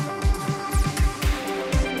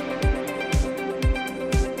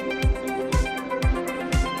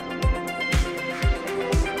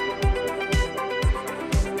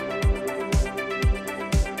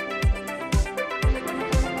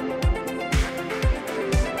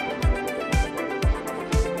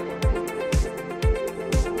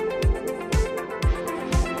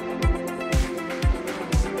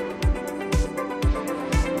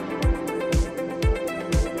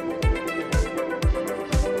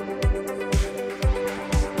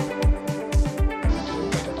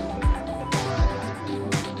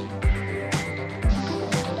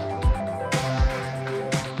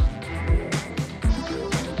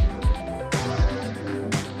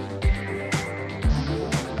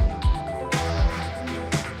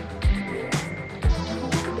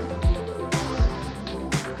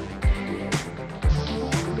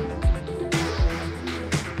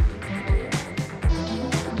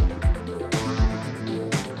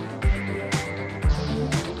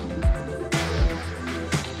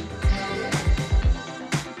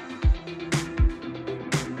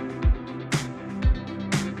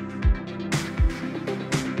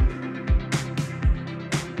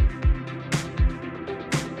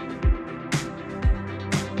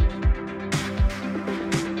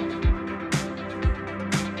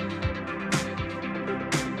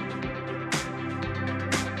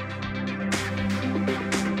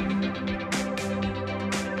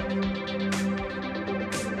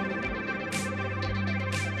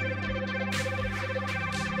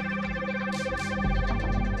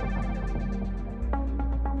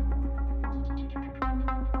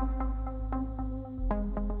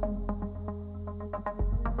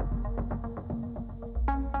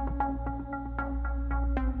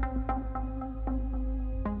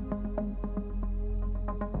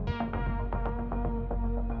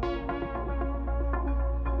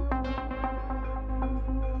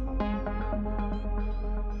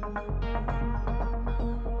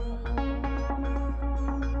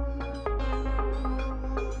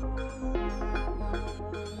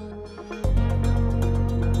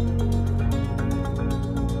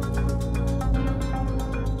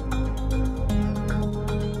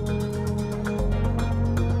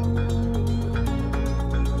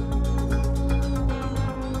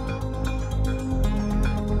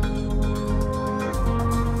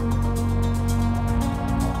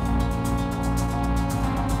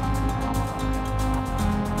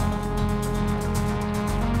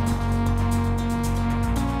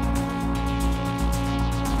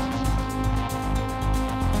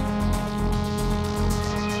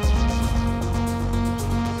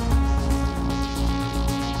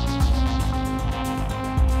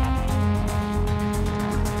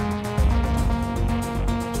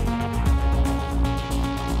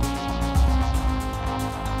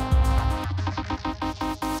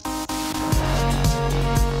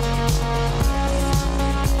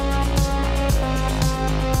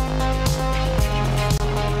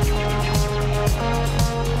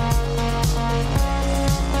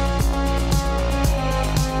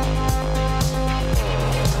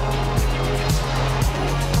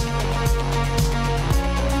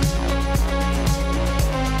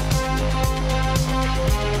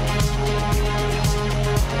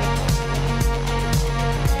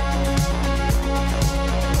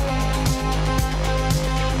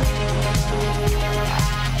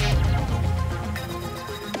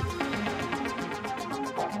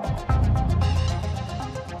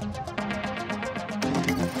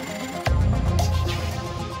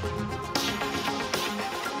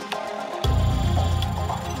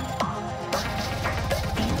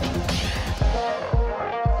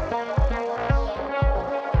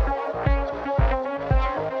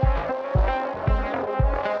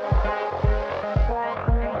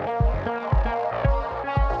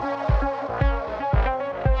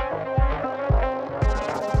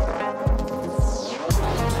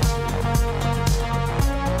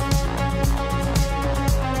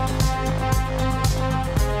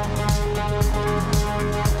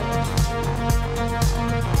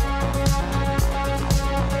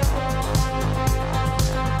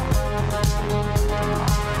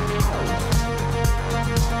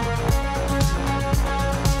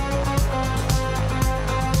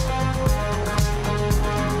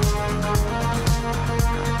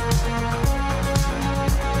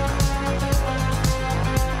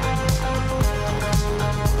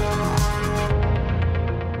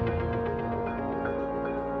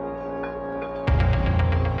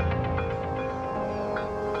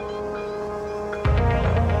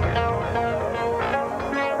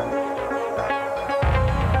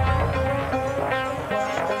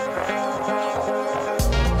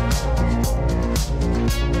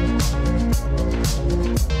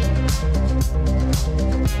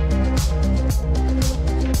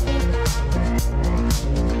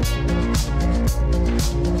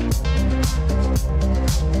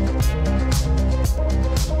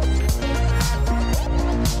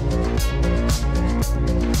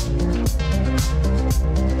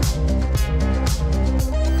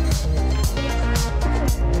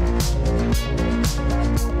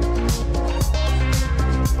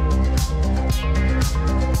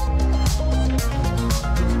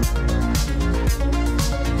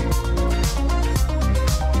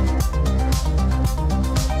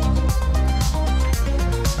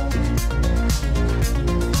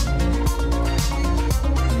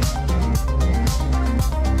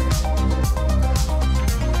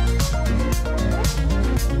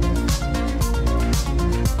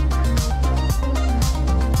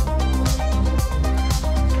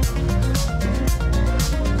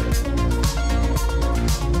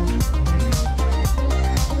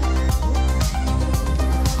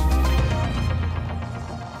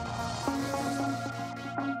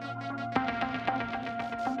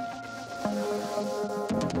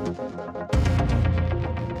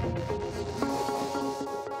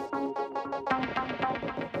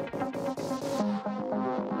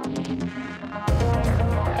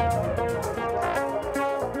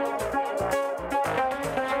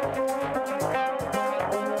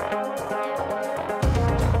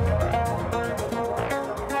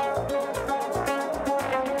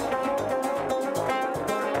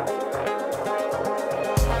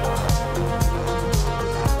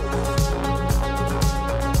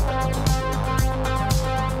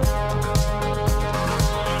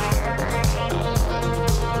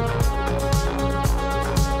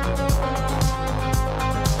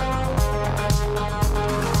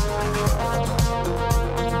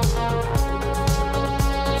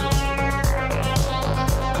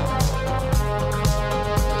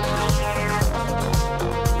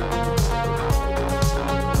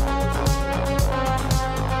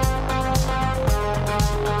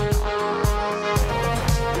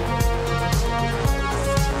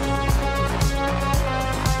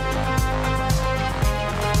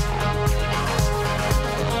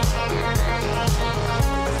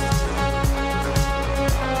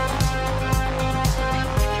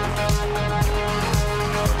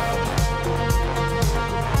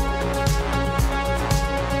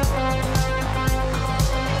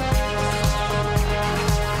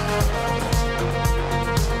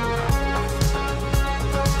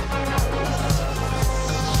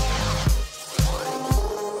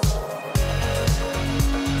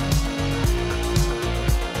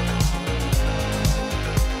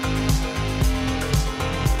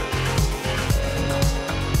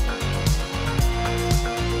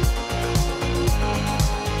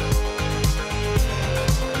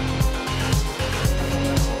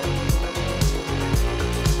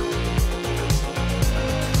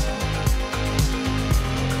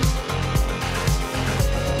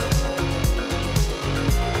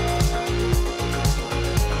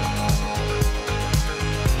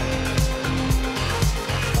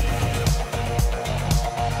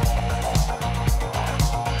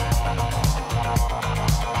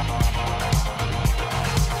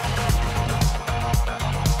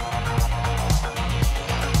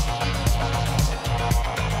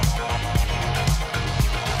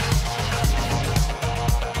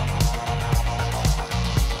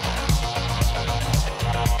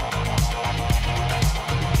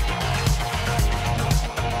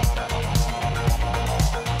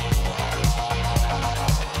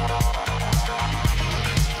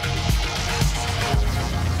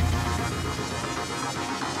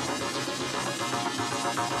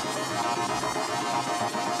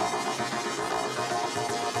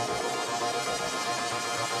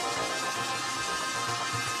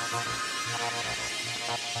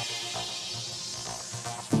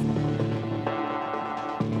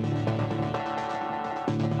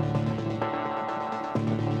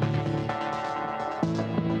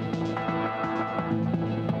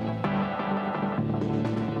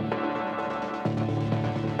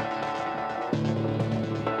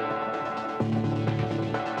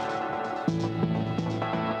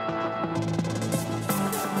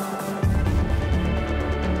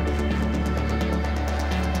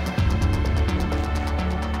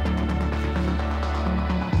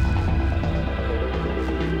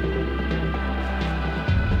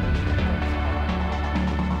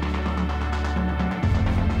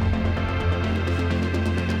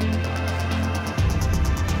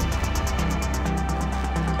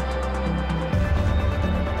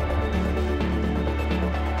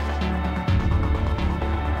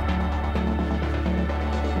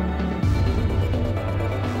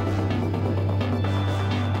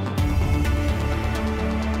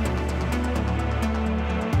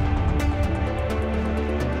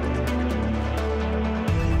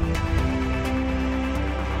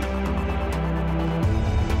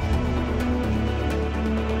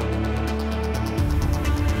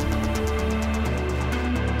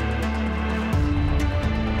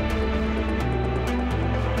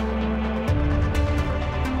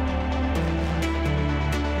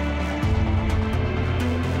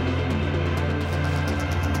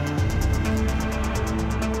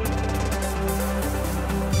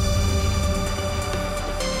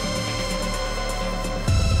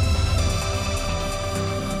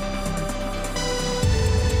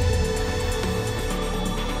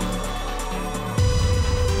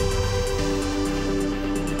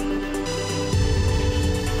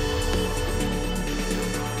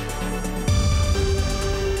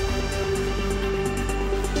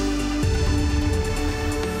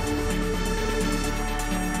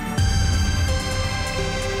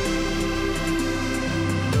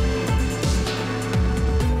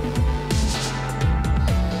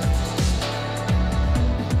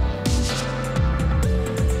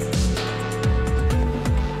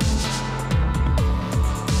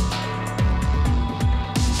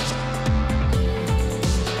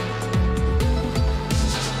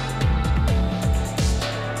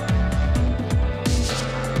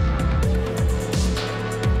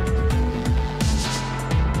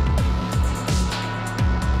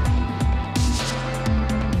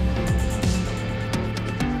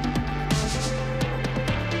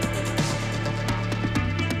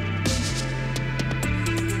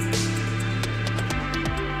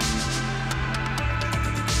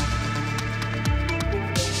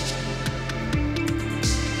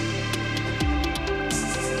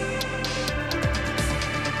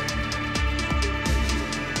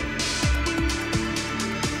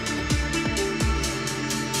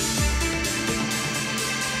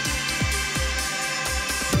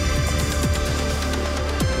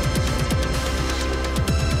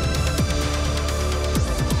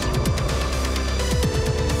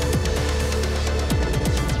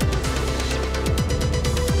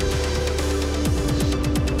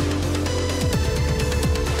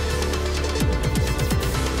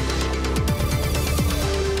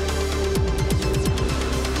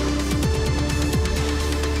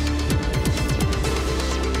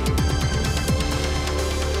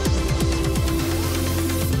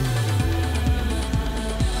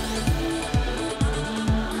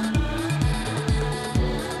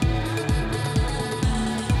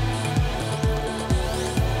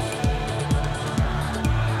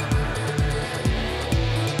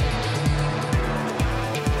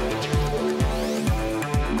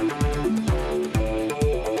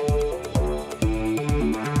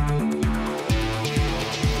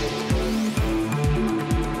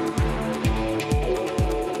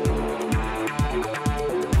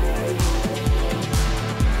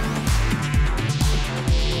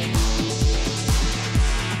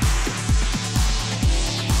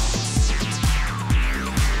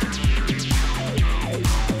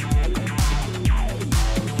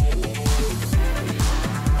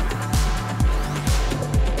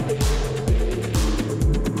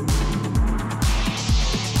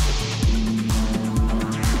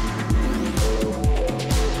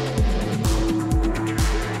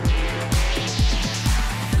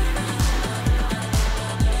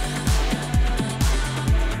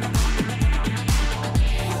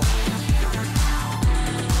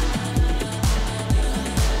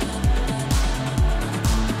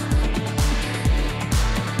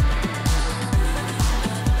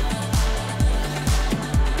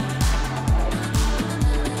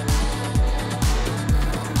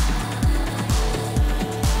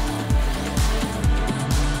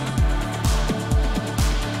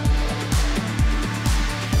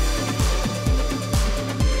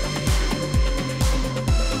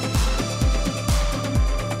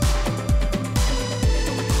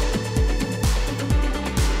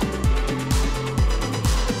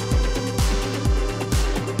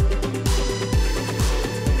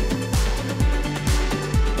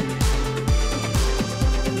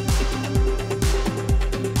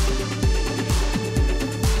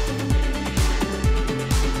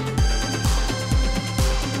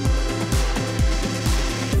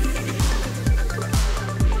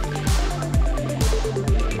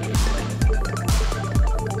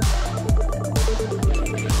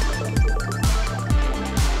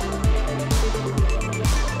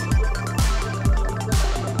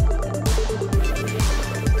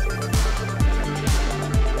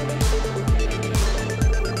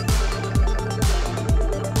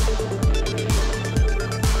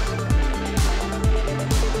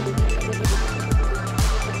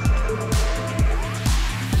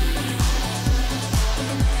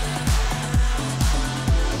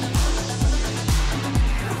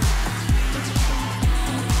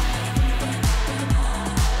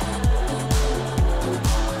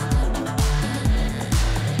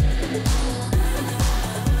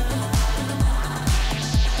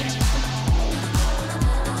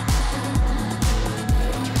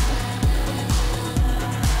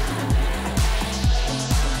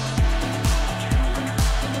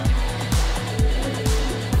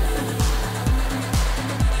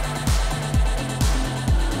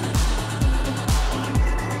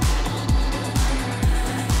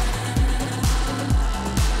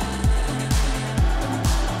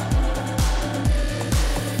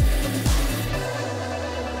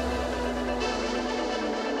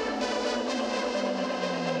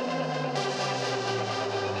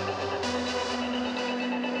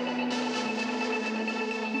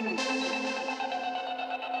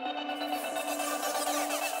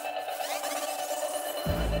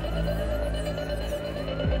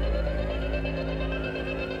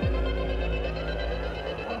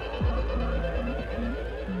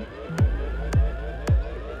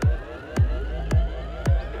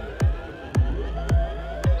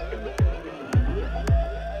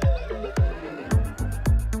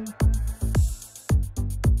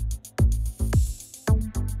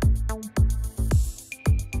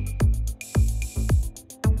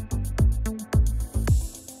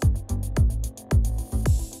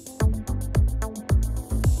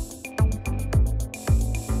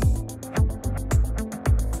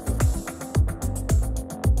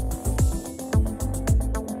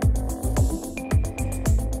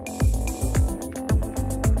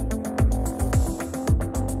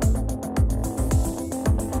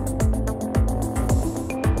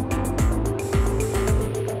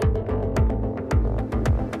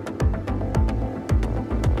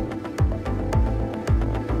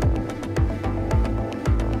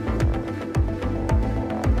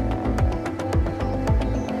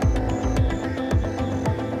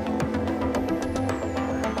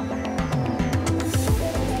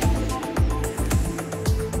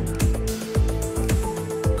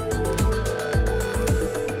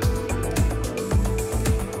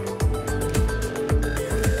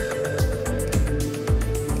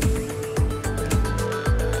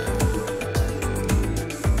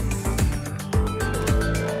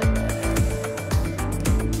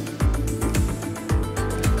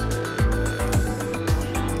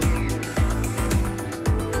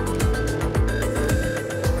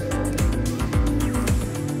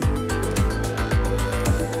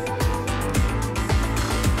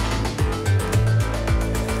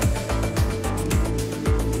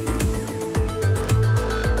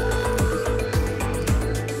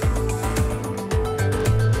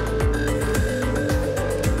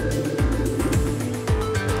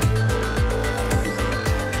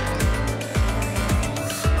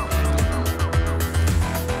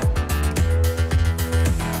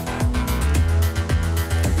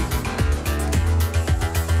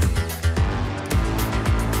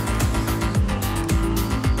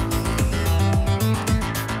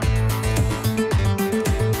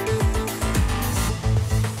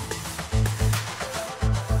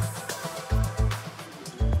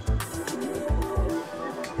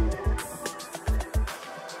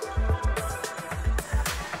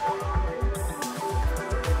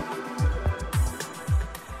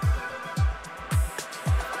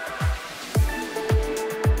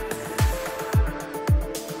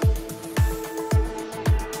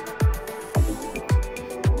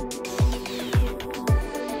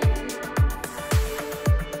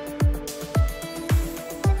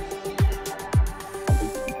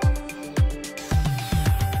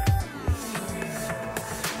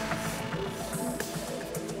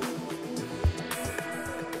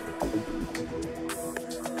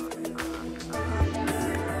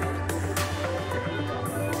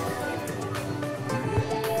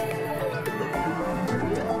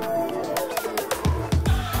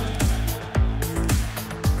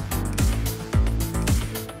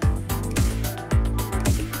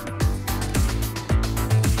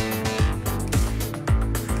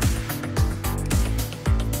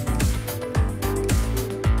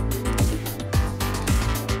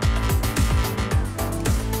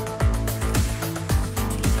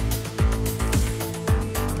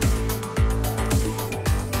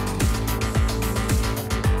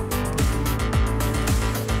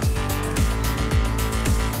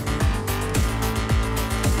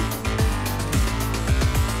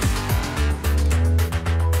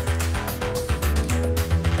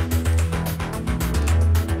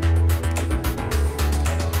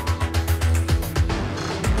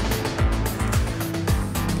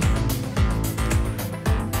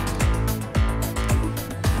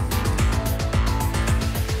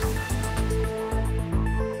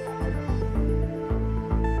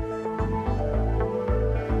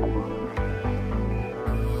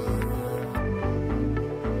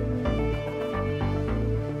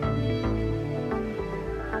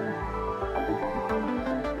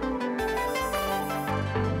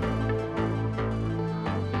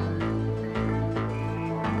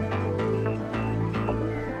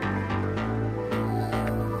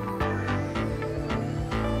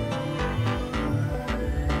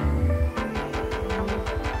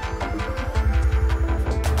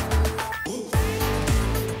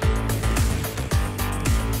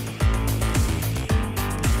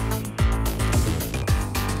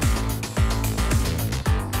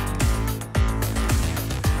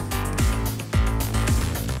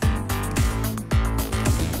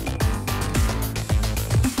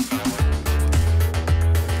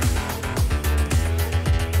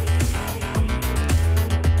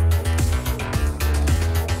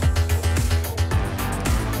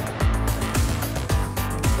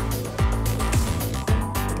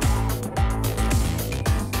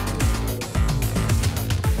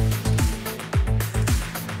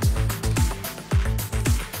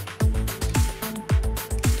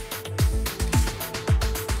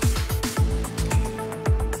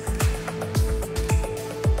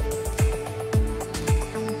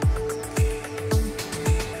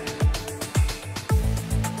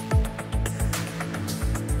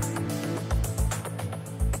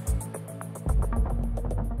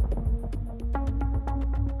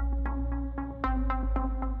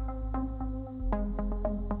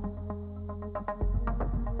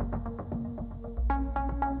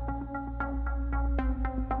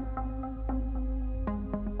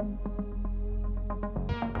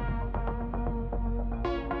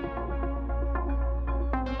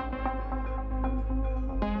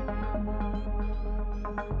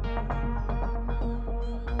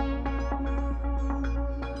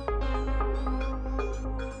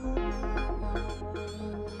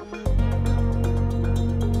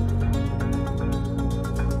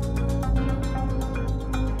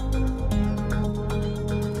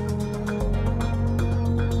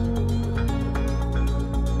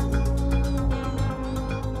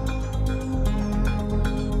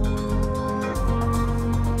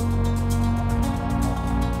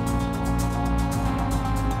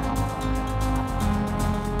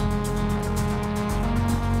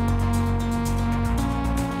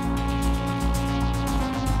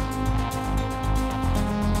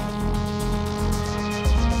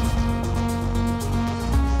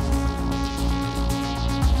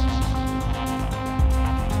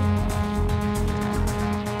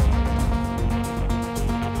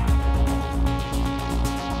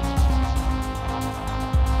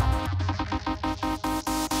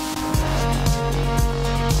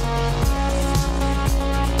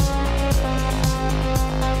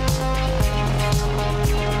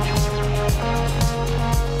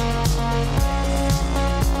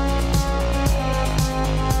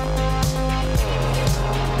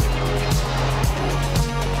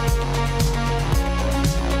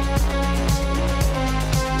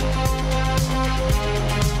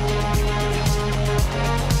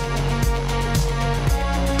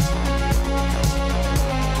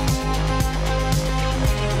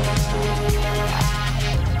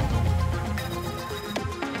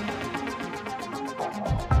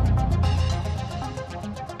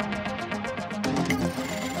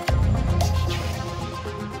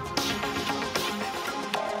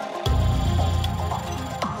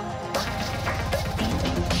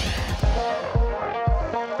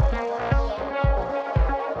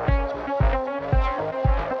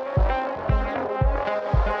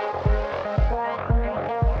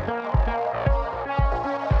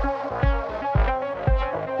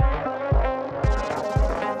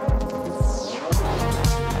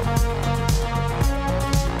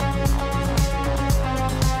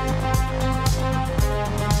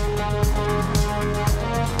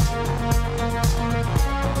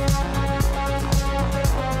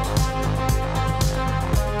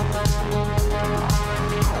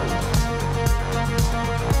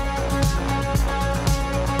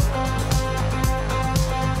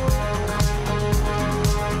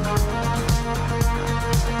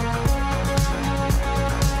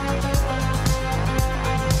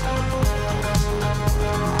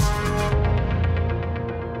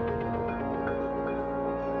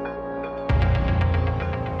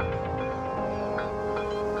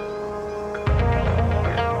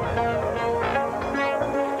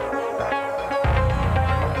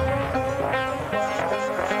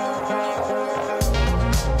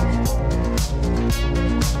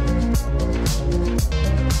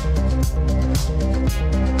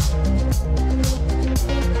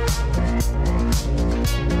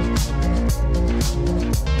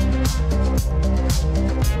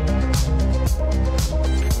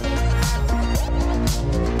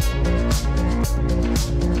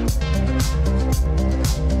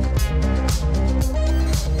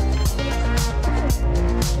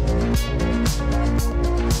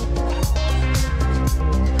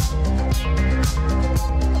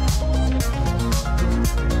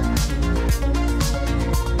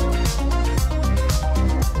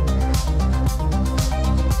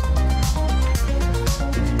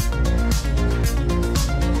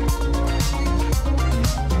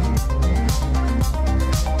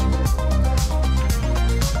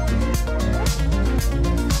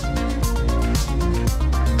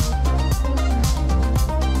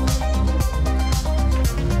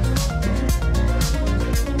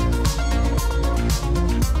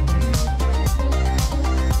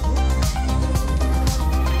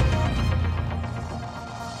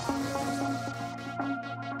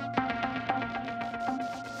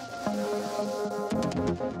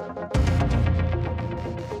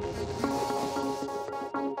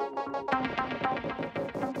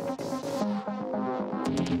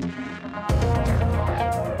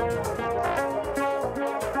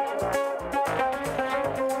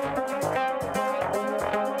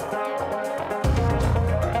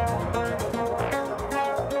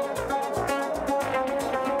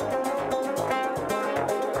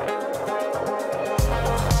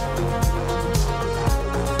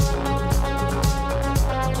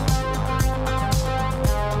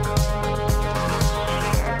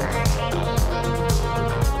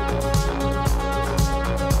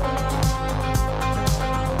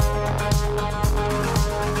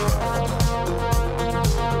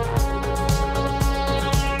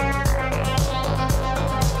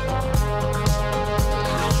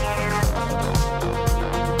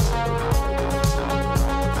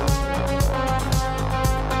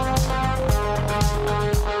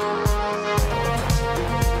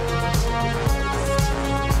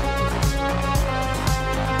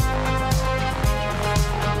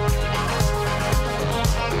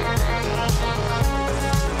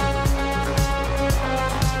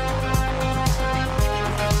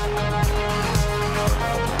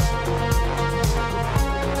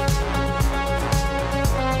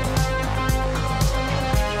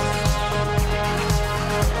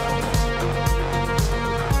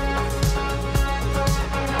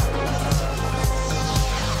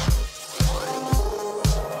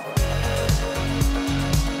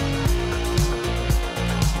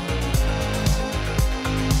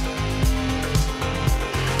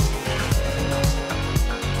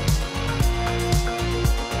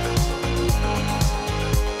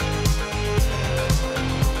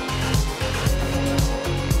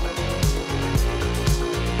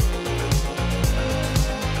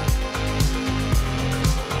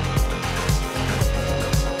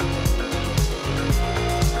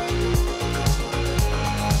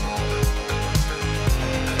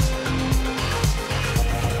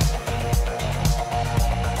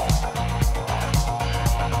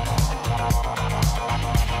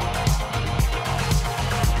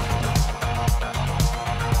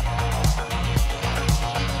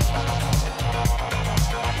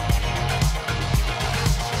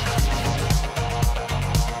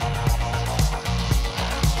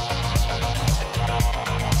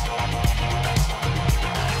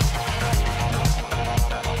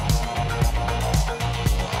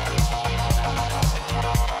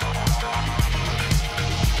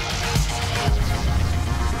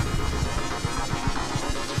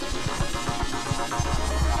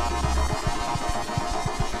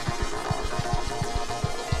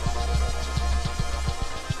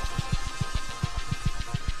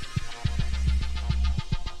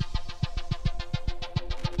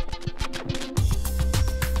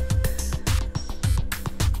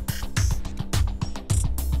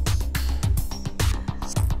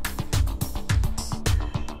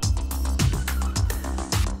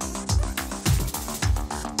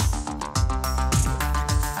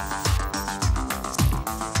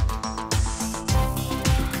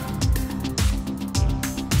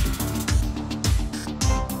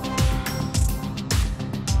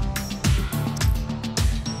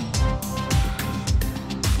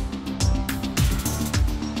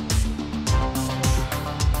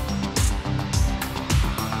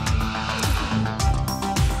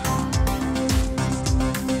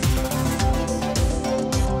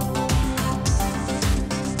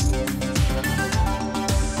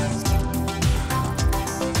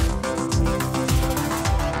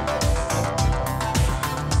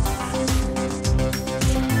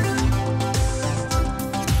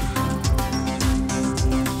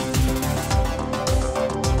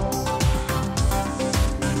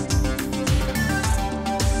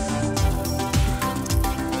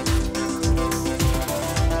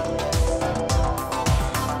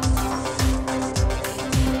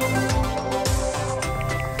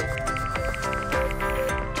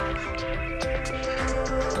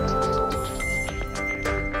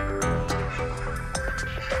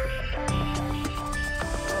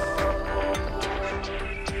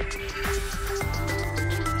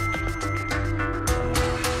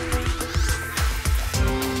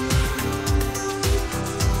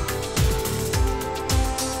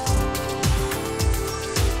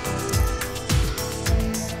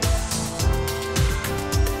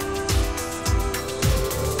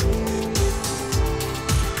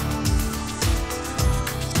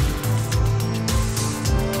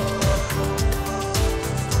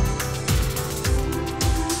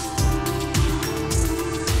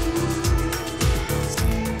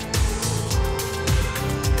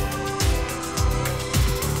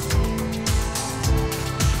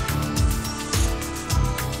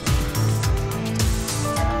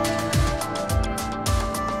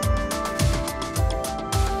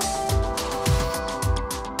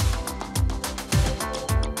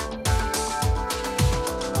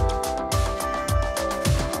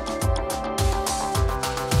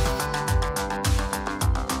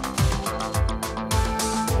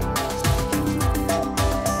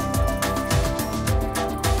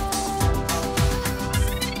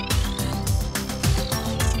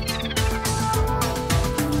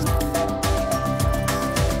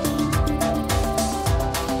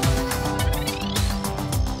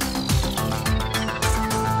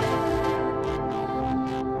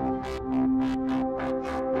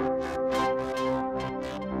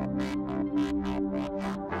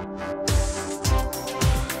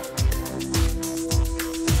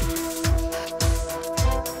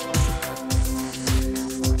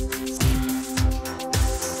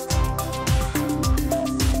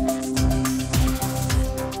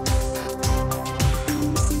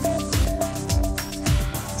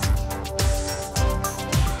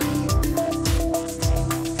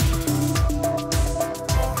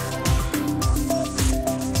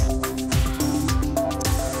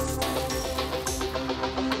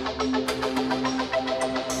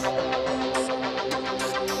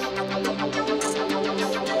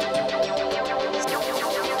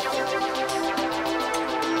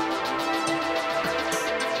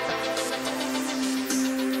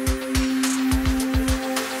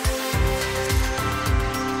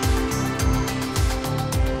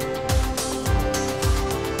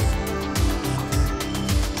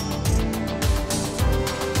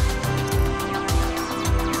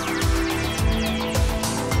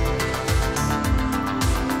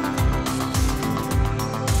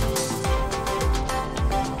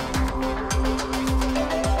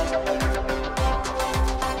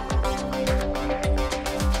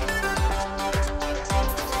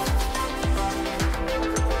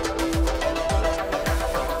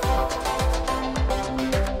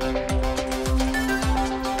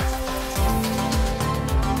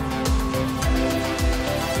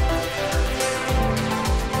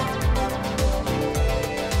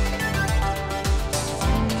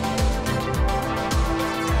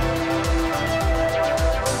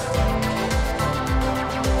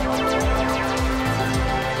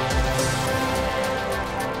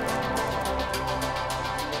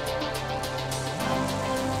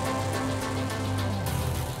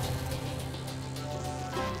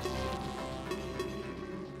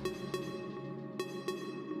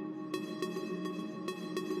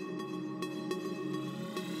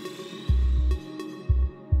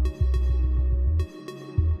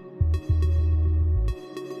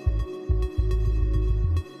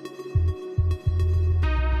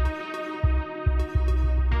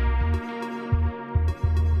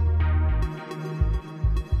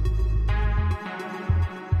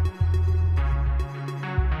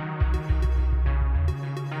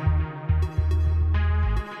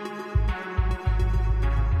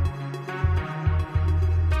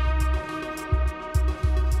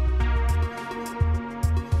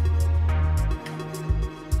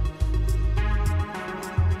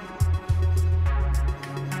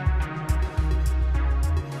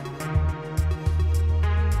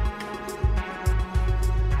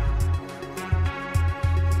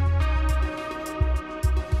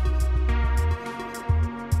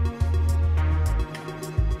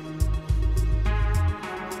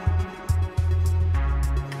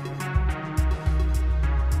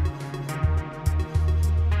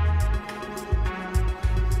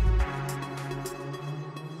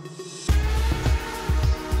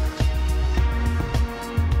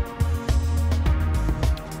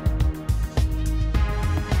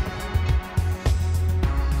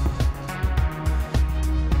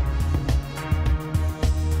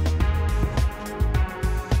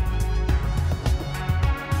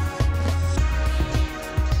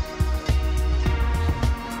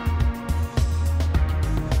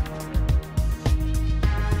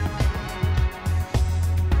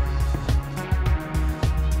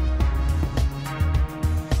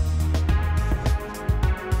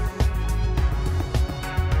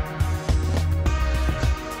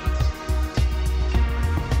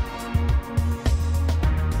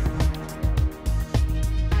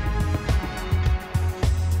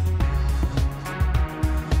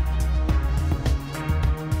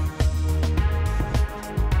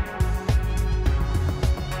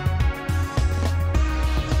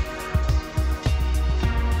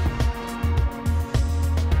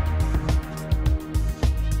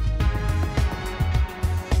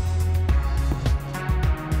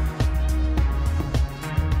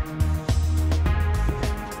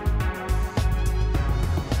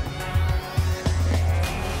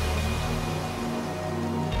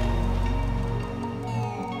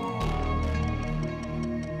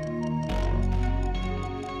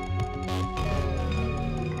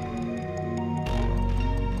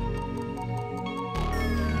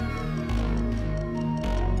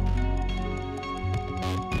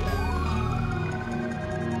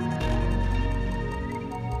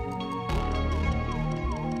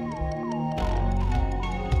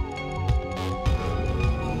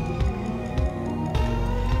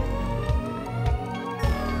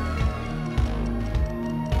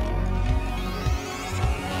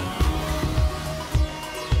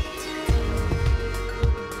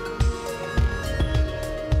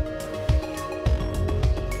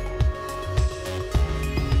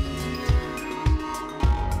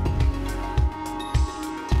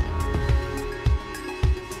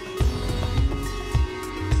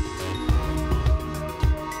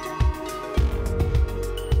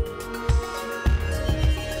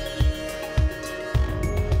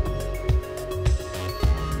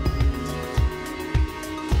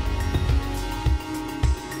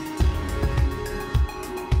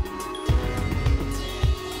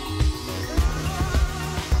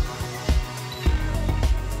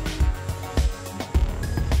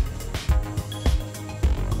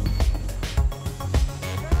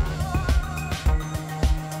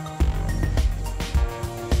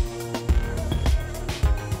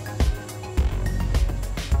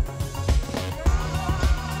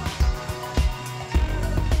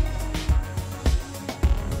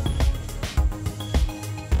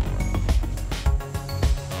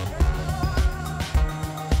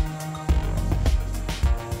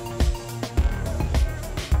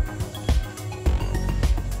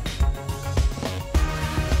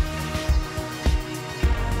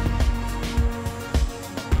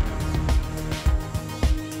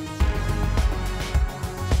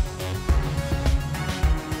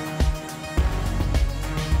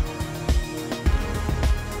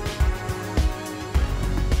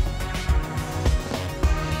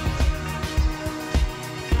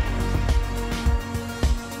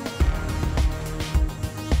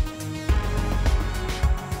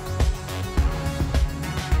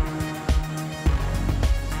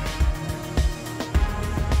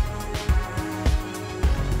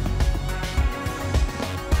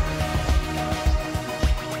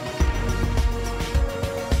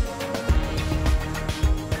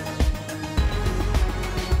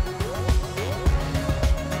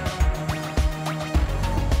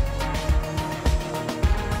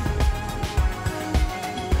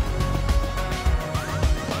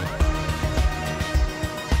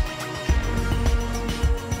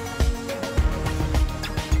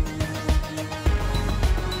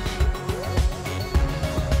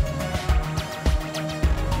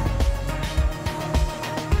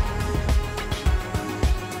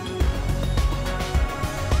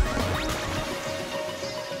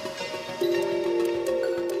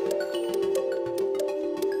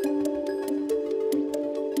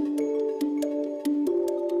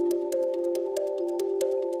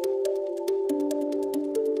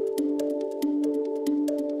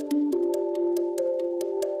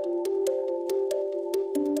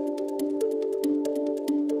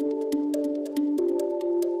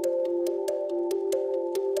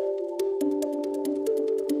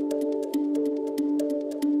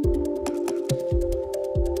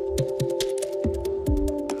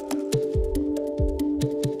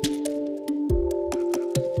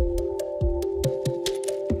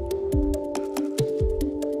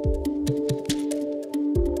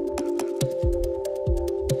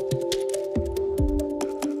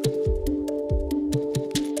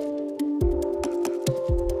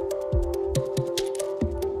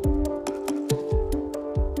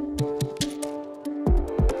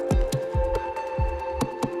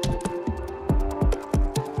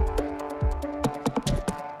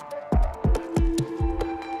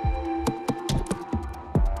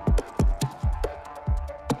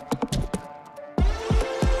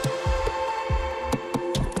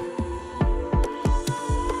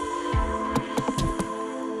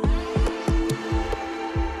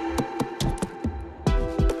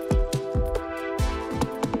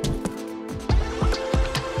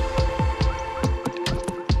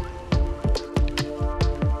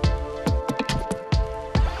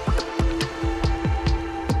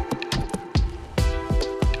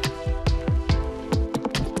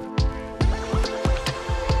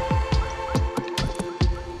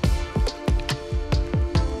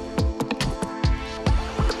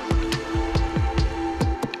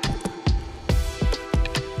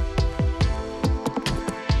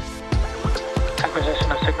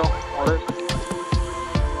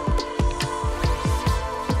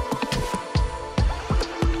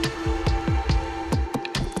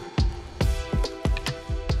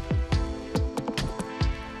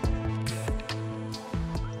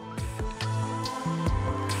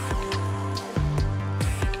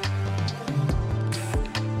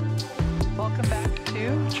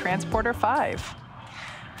 Transporter-5.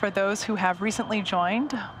 For those who have recently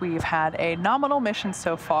joined, we've had a nominal mission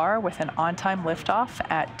so far with an on-time liftoff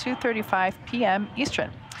at 2:35 p.m.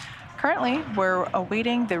 Eastern. Currently, we're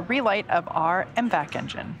awaiting the relight of our MVAC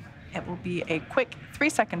engine. It will be a quick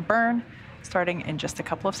 3-second burn starting in just a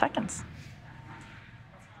couple of seconds.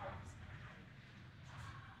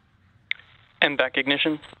 MVAC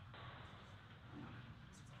ignition.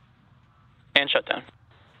 And shutdown.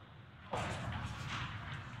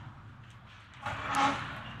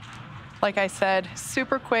 Like I said,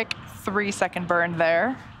 super quick 3-second burn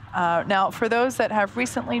there. Now, for those that have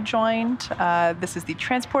recently joined, this is the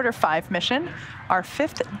Transporter-5 mission, our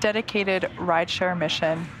 5th dedicated rideshare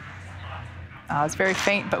mission. It's very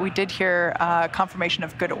faint, but we did hear confirmation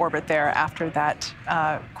of good orbit there after that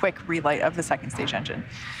quick relight of the second stage engine.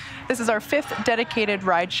 This is our 5th dedicated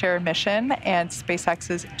rideshare mission and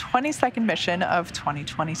SpaceX's 22nd mission of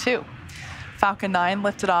 2022. Falcon 9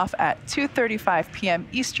 lifted off at 2:35 p.m.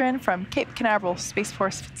 Eastern from Cape Canaveral Space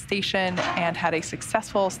Force Station and had a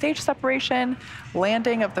successful stage separation,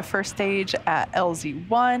 landing of the first stage at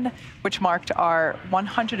LZ-1, which marked our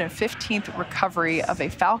 115th recovery of a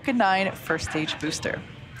Falcon 9 first stage booster.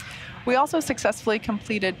 We also successfully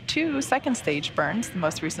completed 2 second stage burns, the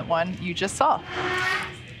most recent one you just saw.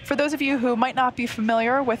 For those of you who might not be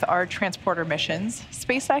familiar with our transporter missions,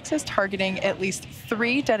 SpaceX is targeting at least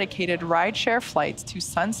 3 dedicated rideshare flights to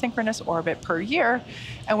sun-synchronous orbit per year,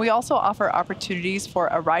 and we also offer opportunities for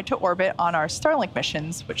a ride to orbit on our Starlink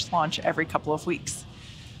missions, which launch every couple of weeks.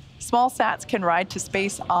 Small sats can ride to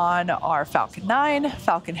space on our Falcon 9,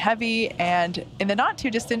 Falcon Heavy, and in the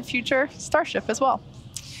not-too-distant future, Starship as well.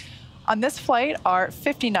 On this flight are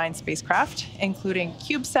 59 spacecraft, including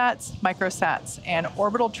CubeSats, microsats, and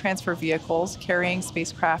orbital transfer vehicles carrying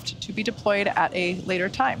spacecraft to be deployed at a later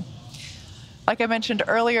time. Like I mentioned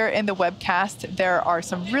earlier in the webcast, there are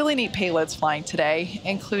some really neat payloads flying today,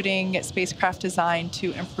 including spacecraft designed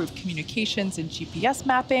to improve communications and GPS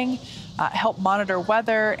mapping, help monitor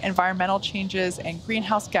weather, environmental changes, and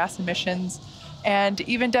greenhouse gas emissions, and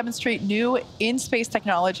even demonstrate new in-space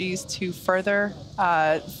technologies to further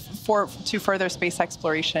space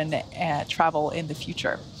exploration and travel in the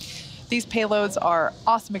future. These payloads are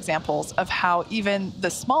awesome examples of how even the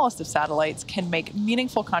smallest of satellites can make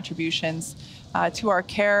meaningful contributions to our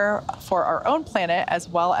care for our own planet, as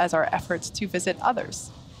well as our efforts to visit others.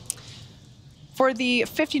 For the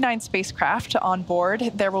 59 spacecraft on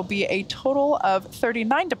board, there will be a total of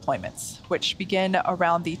 39 deployments, which begin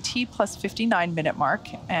around the T+59 minute mark,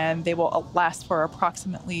 and they will last for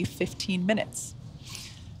approximately 15 minutes.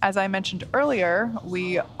 As I mentioned earlier,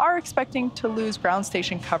 we are expecting to lose ground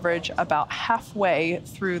station coverage about halfway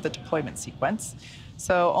through the deployment sequence,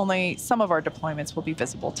 so only some of our deployments will be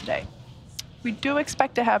visible today. We do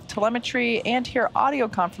expect to have telemetry and hear audio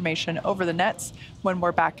confirmation over the nets when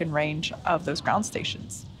we're back in range of those ground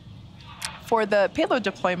stations. For the payload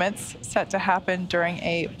deployments set to happen during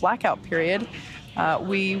a blackout period,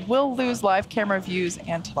 we will lose live camera views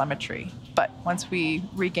and telemetry. But once we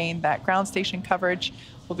regain that ground station coverage,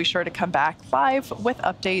 we'll be sure to come back live with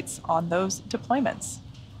updates on those deployments.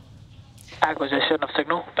 Acquisition of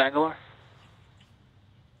signal, Bangalore.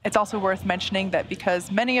 It's also worth mentioning that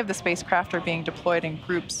because many of the spacecraft are being deployed in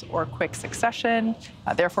groups or quick succession,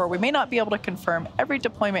 therefore we may not be able to confirm every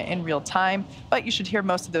deployment in real time, but you should hear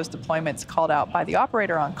most of those deployments called out by the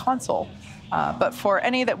operator on console. But for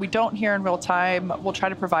any that we don't hear in real time, we'll try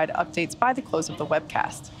to provide updates by the close of the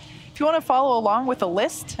webcast. If you want to follow along with a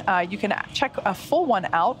list, you can check a full one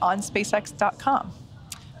out on SpaceX.com.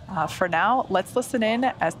 For now, let's listen in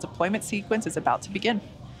as deployment sequence is about to begin.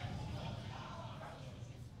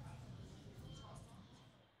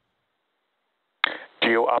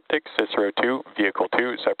 Geo Optics, Cicero 2, Vehicle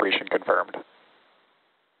 2, separation confirmed.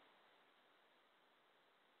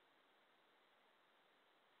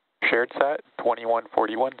 Shared Sat,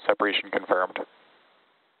 2141, separation confirmed.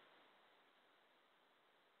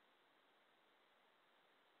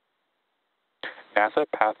 NASA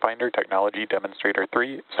Pathfinder Technology Demonstrator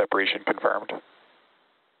 3, separation confirmed.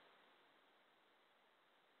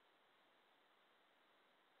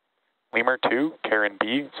 Lemur 2, Karen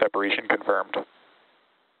B, separation confirmed.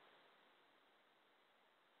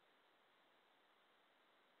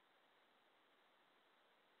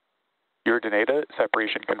 Urdaneta,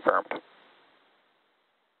 separation confirmed.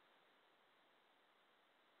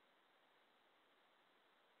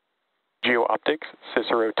 Geo Optics,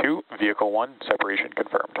 Cicero 2, Vehicle 1, separation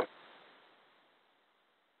confirmed.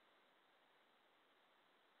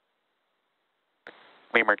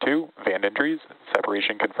 Lemur 2, Vandendries,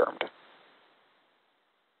 separation confirmed.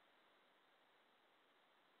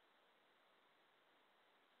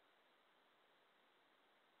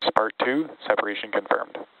 Heart 2, separation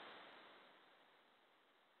confirmed.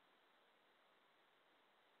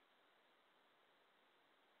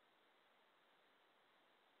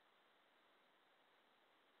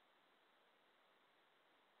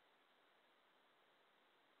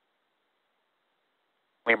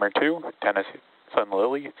 Lemur 2, Tennessee Sun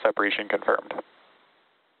Lily, separation confirmed.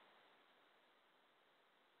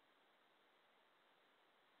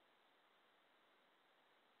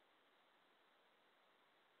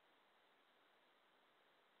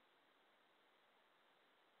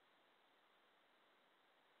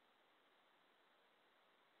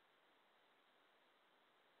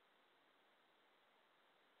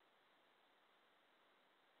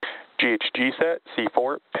 GHG set,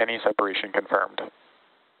 C4, Penny, separation confirmed.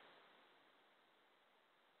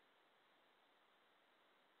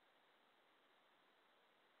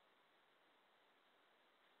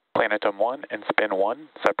 Planetum 1 and Spin 1,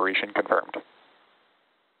 separation confirmed.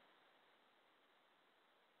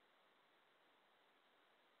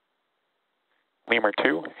 Lemur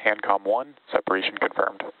 2, Handcom 1, separation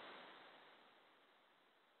confirmed.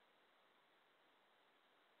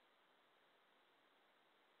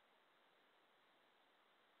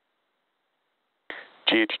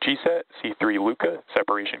 GHG set, C3 Luca,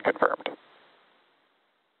 separation confirmed.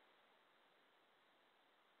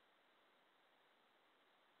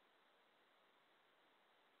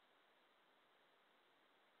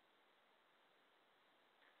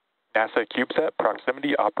 NASA CubeSat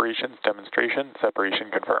proximity operations demonstration,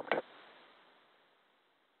 separation confirmed.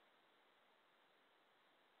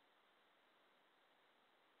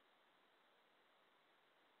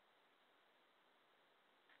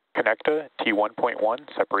 Connecta T1.1,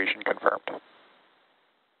 separation confirmed.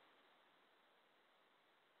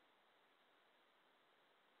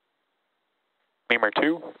 Lemur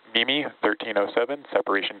 2, Mimi 1307,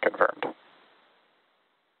 separation confirmed.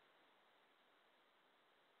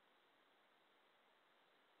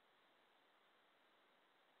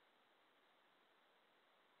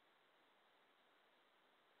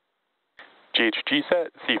 GHG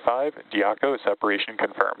set, C5, Diaco, separation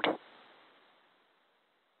confirmed.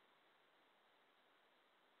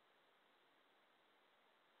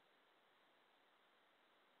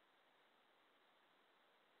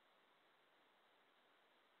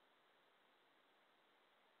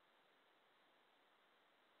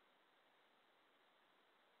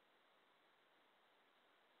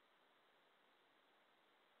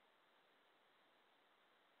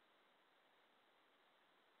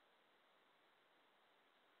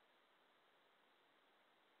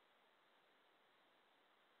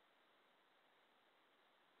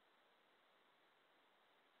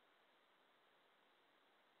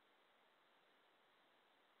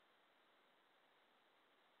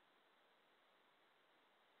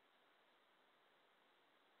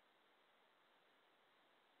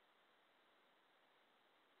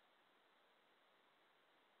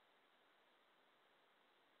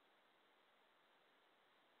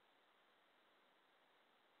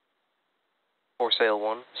 For Sale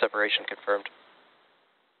 1, separation confirmed.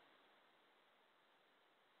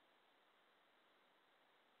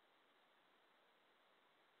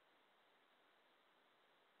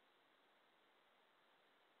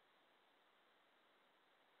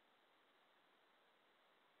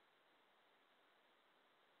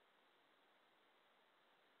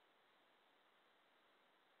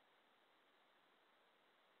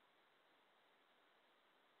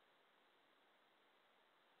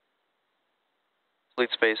 Fleet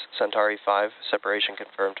Space Centauri 5, separation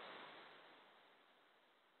confirmed.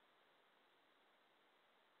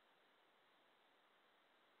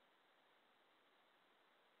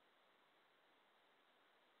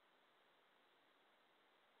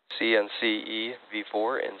 CNCE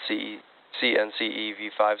V4 and CNCE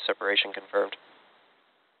V5, separation confirmed.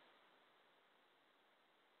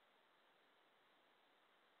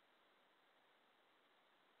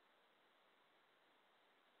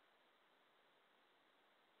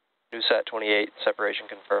 EnduroSat 28, separation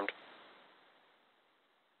confirmed.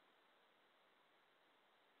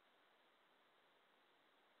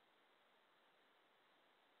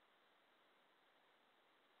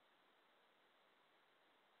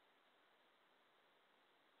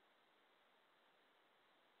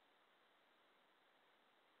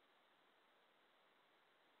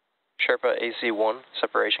 Sherpa AC1,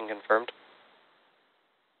 separation confirmed.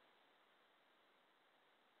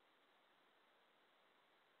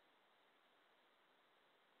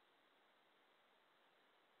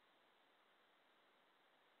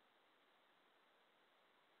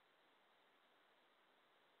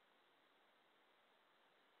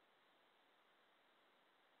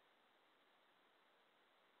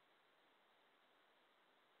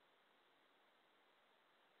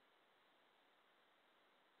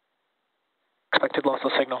 Expected loss of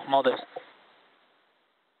signal, Maldives.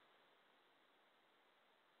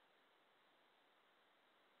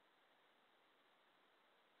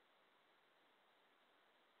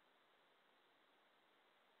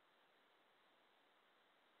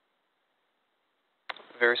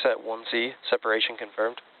 EnduroSat 1Z, separation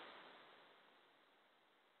confirmed.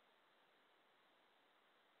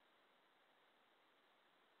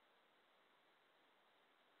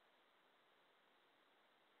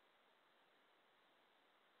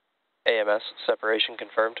 AMS, separation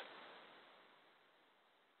confirmed.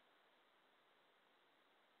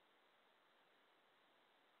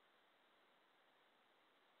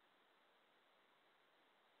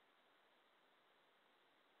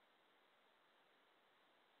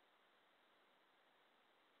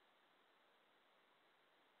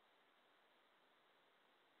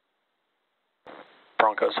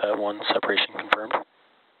 Broncos at 1, separation confirmed.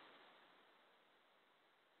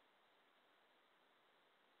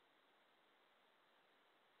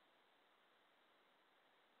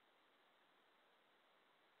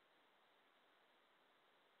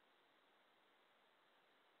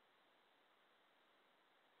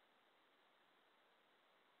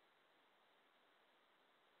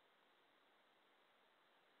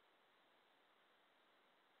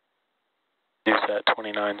 EnduroSat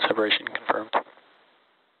 29, separation confirmed.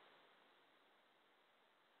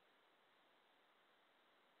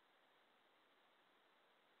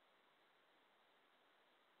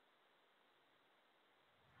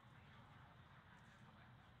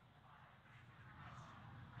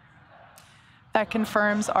 That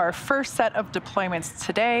confirms our first set of deployments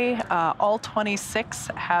today. All 26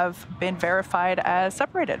 have been verified as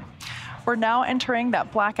separated. We're now entering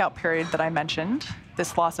that blackout period that I mentioned.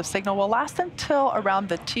 This loss of signal will last until around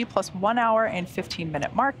the T+1 hour and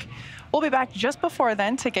 15-minute mark. We'll be back just before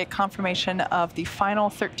then to get confirmation of the final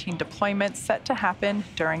 13 deployments set to happen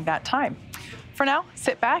during that time. For now,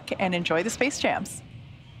 sit back and enjoy the space jams.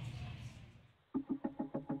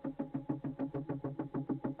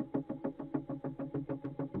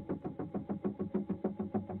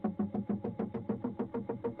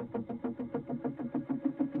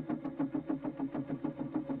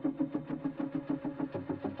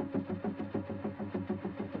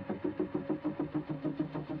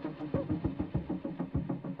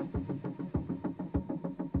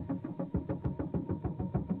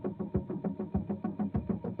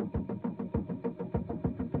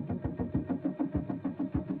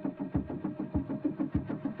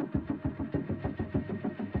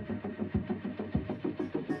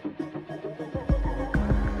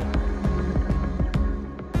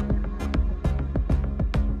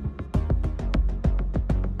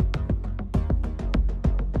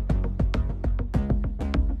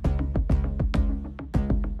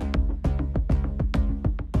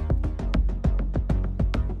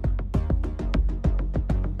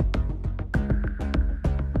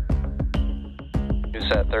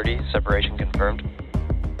 EnduroSat 30, separation confirmed.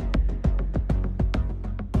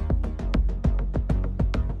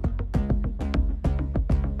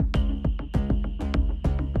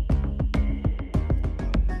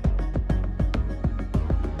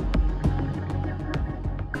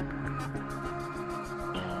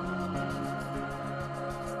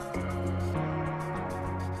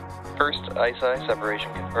 First ISI,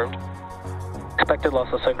 separation confirmed. Expected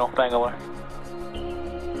loss of signal, Bangalore.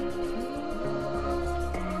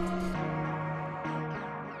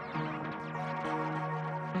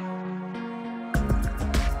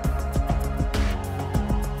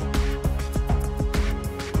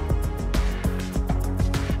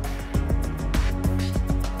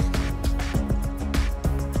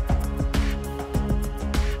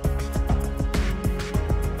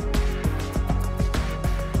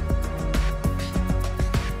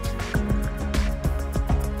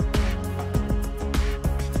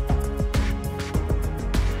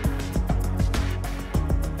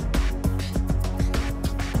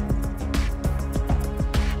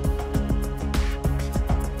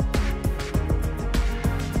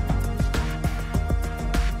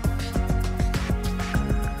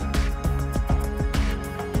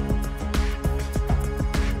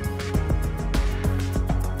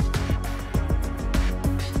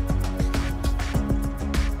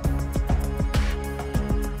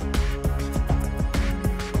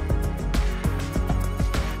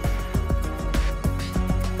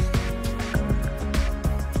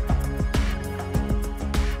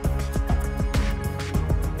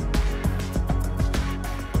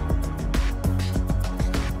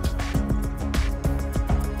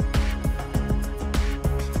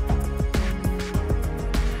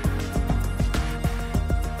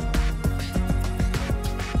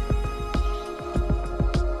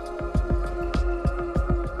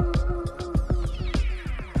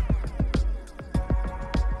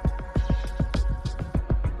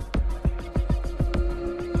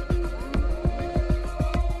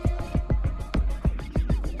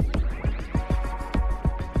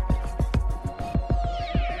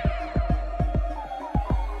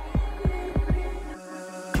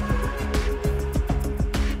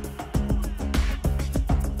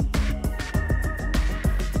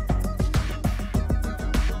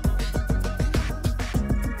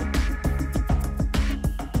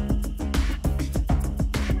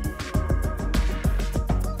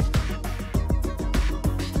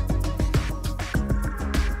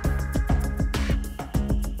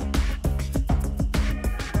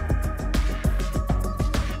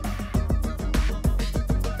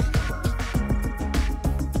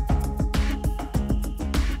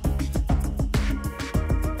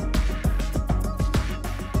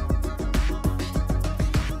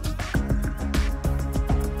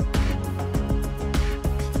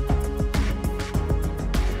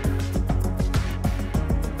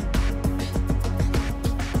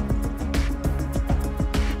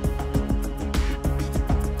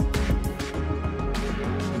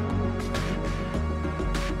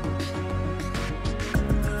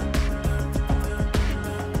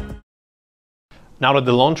 Now that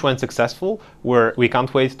the launch went successful, we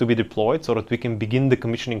can't wait to be deployed so that we can begin the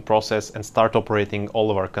commissioning process and start operating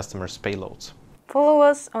all of our customers' payloads. Follow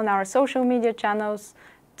us on our social media channels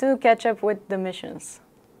to catch up with the missions.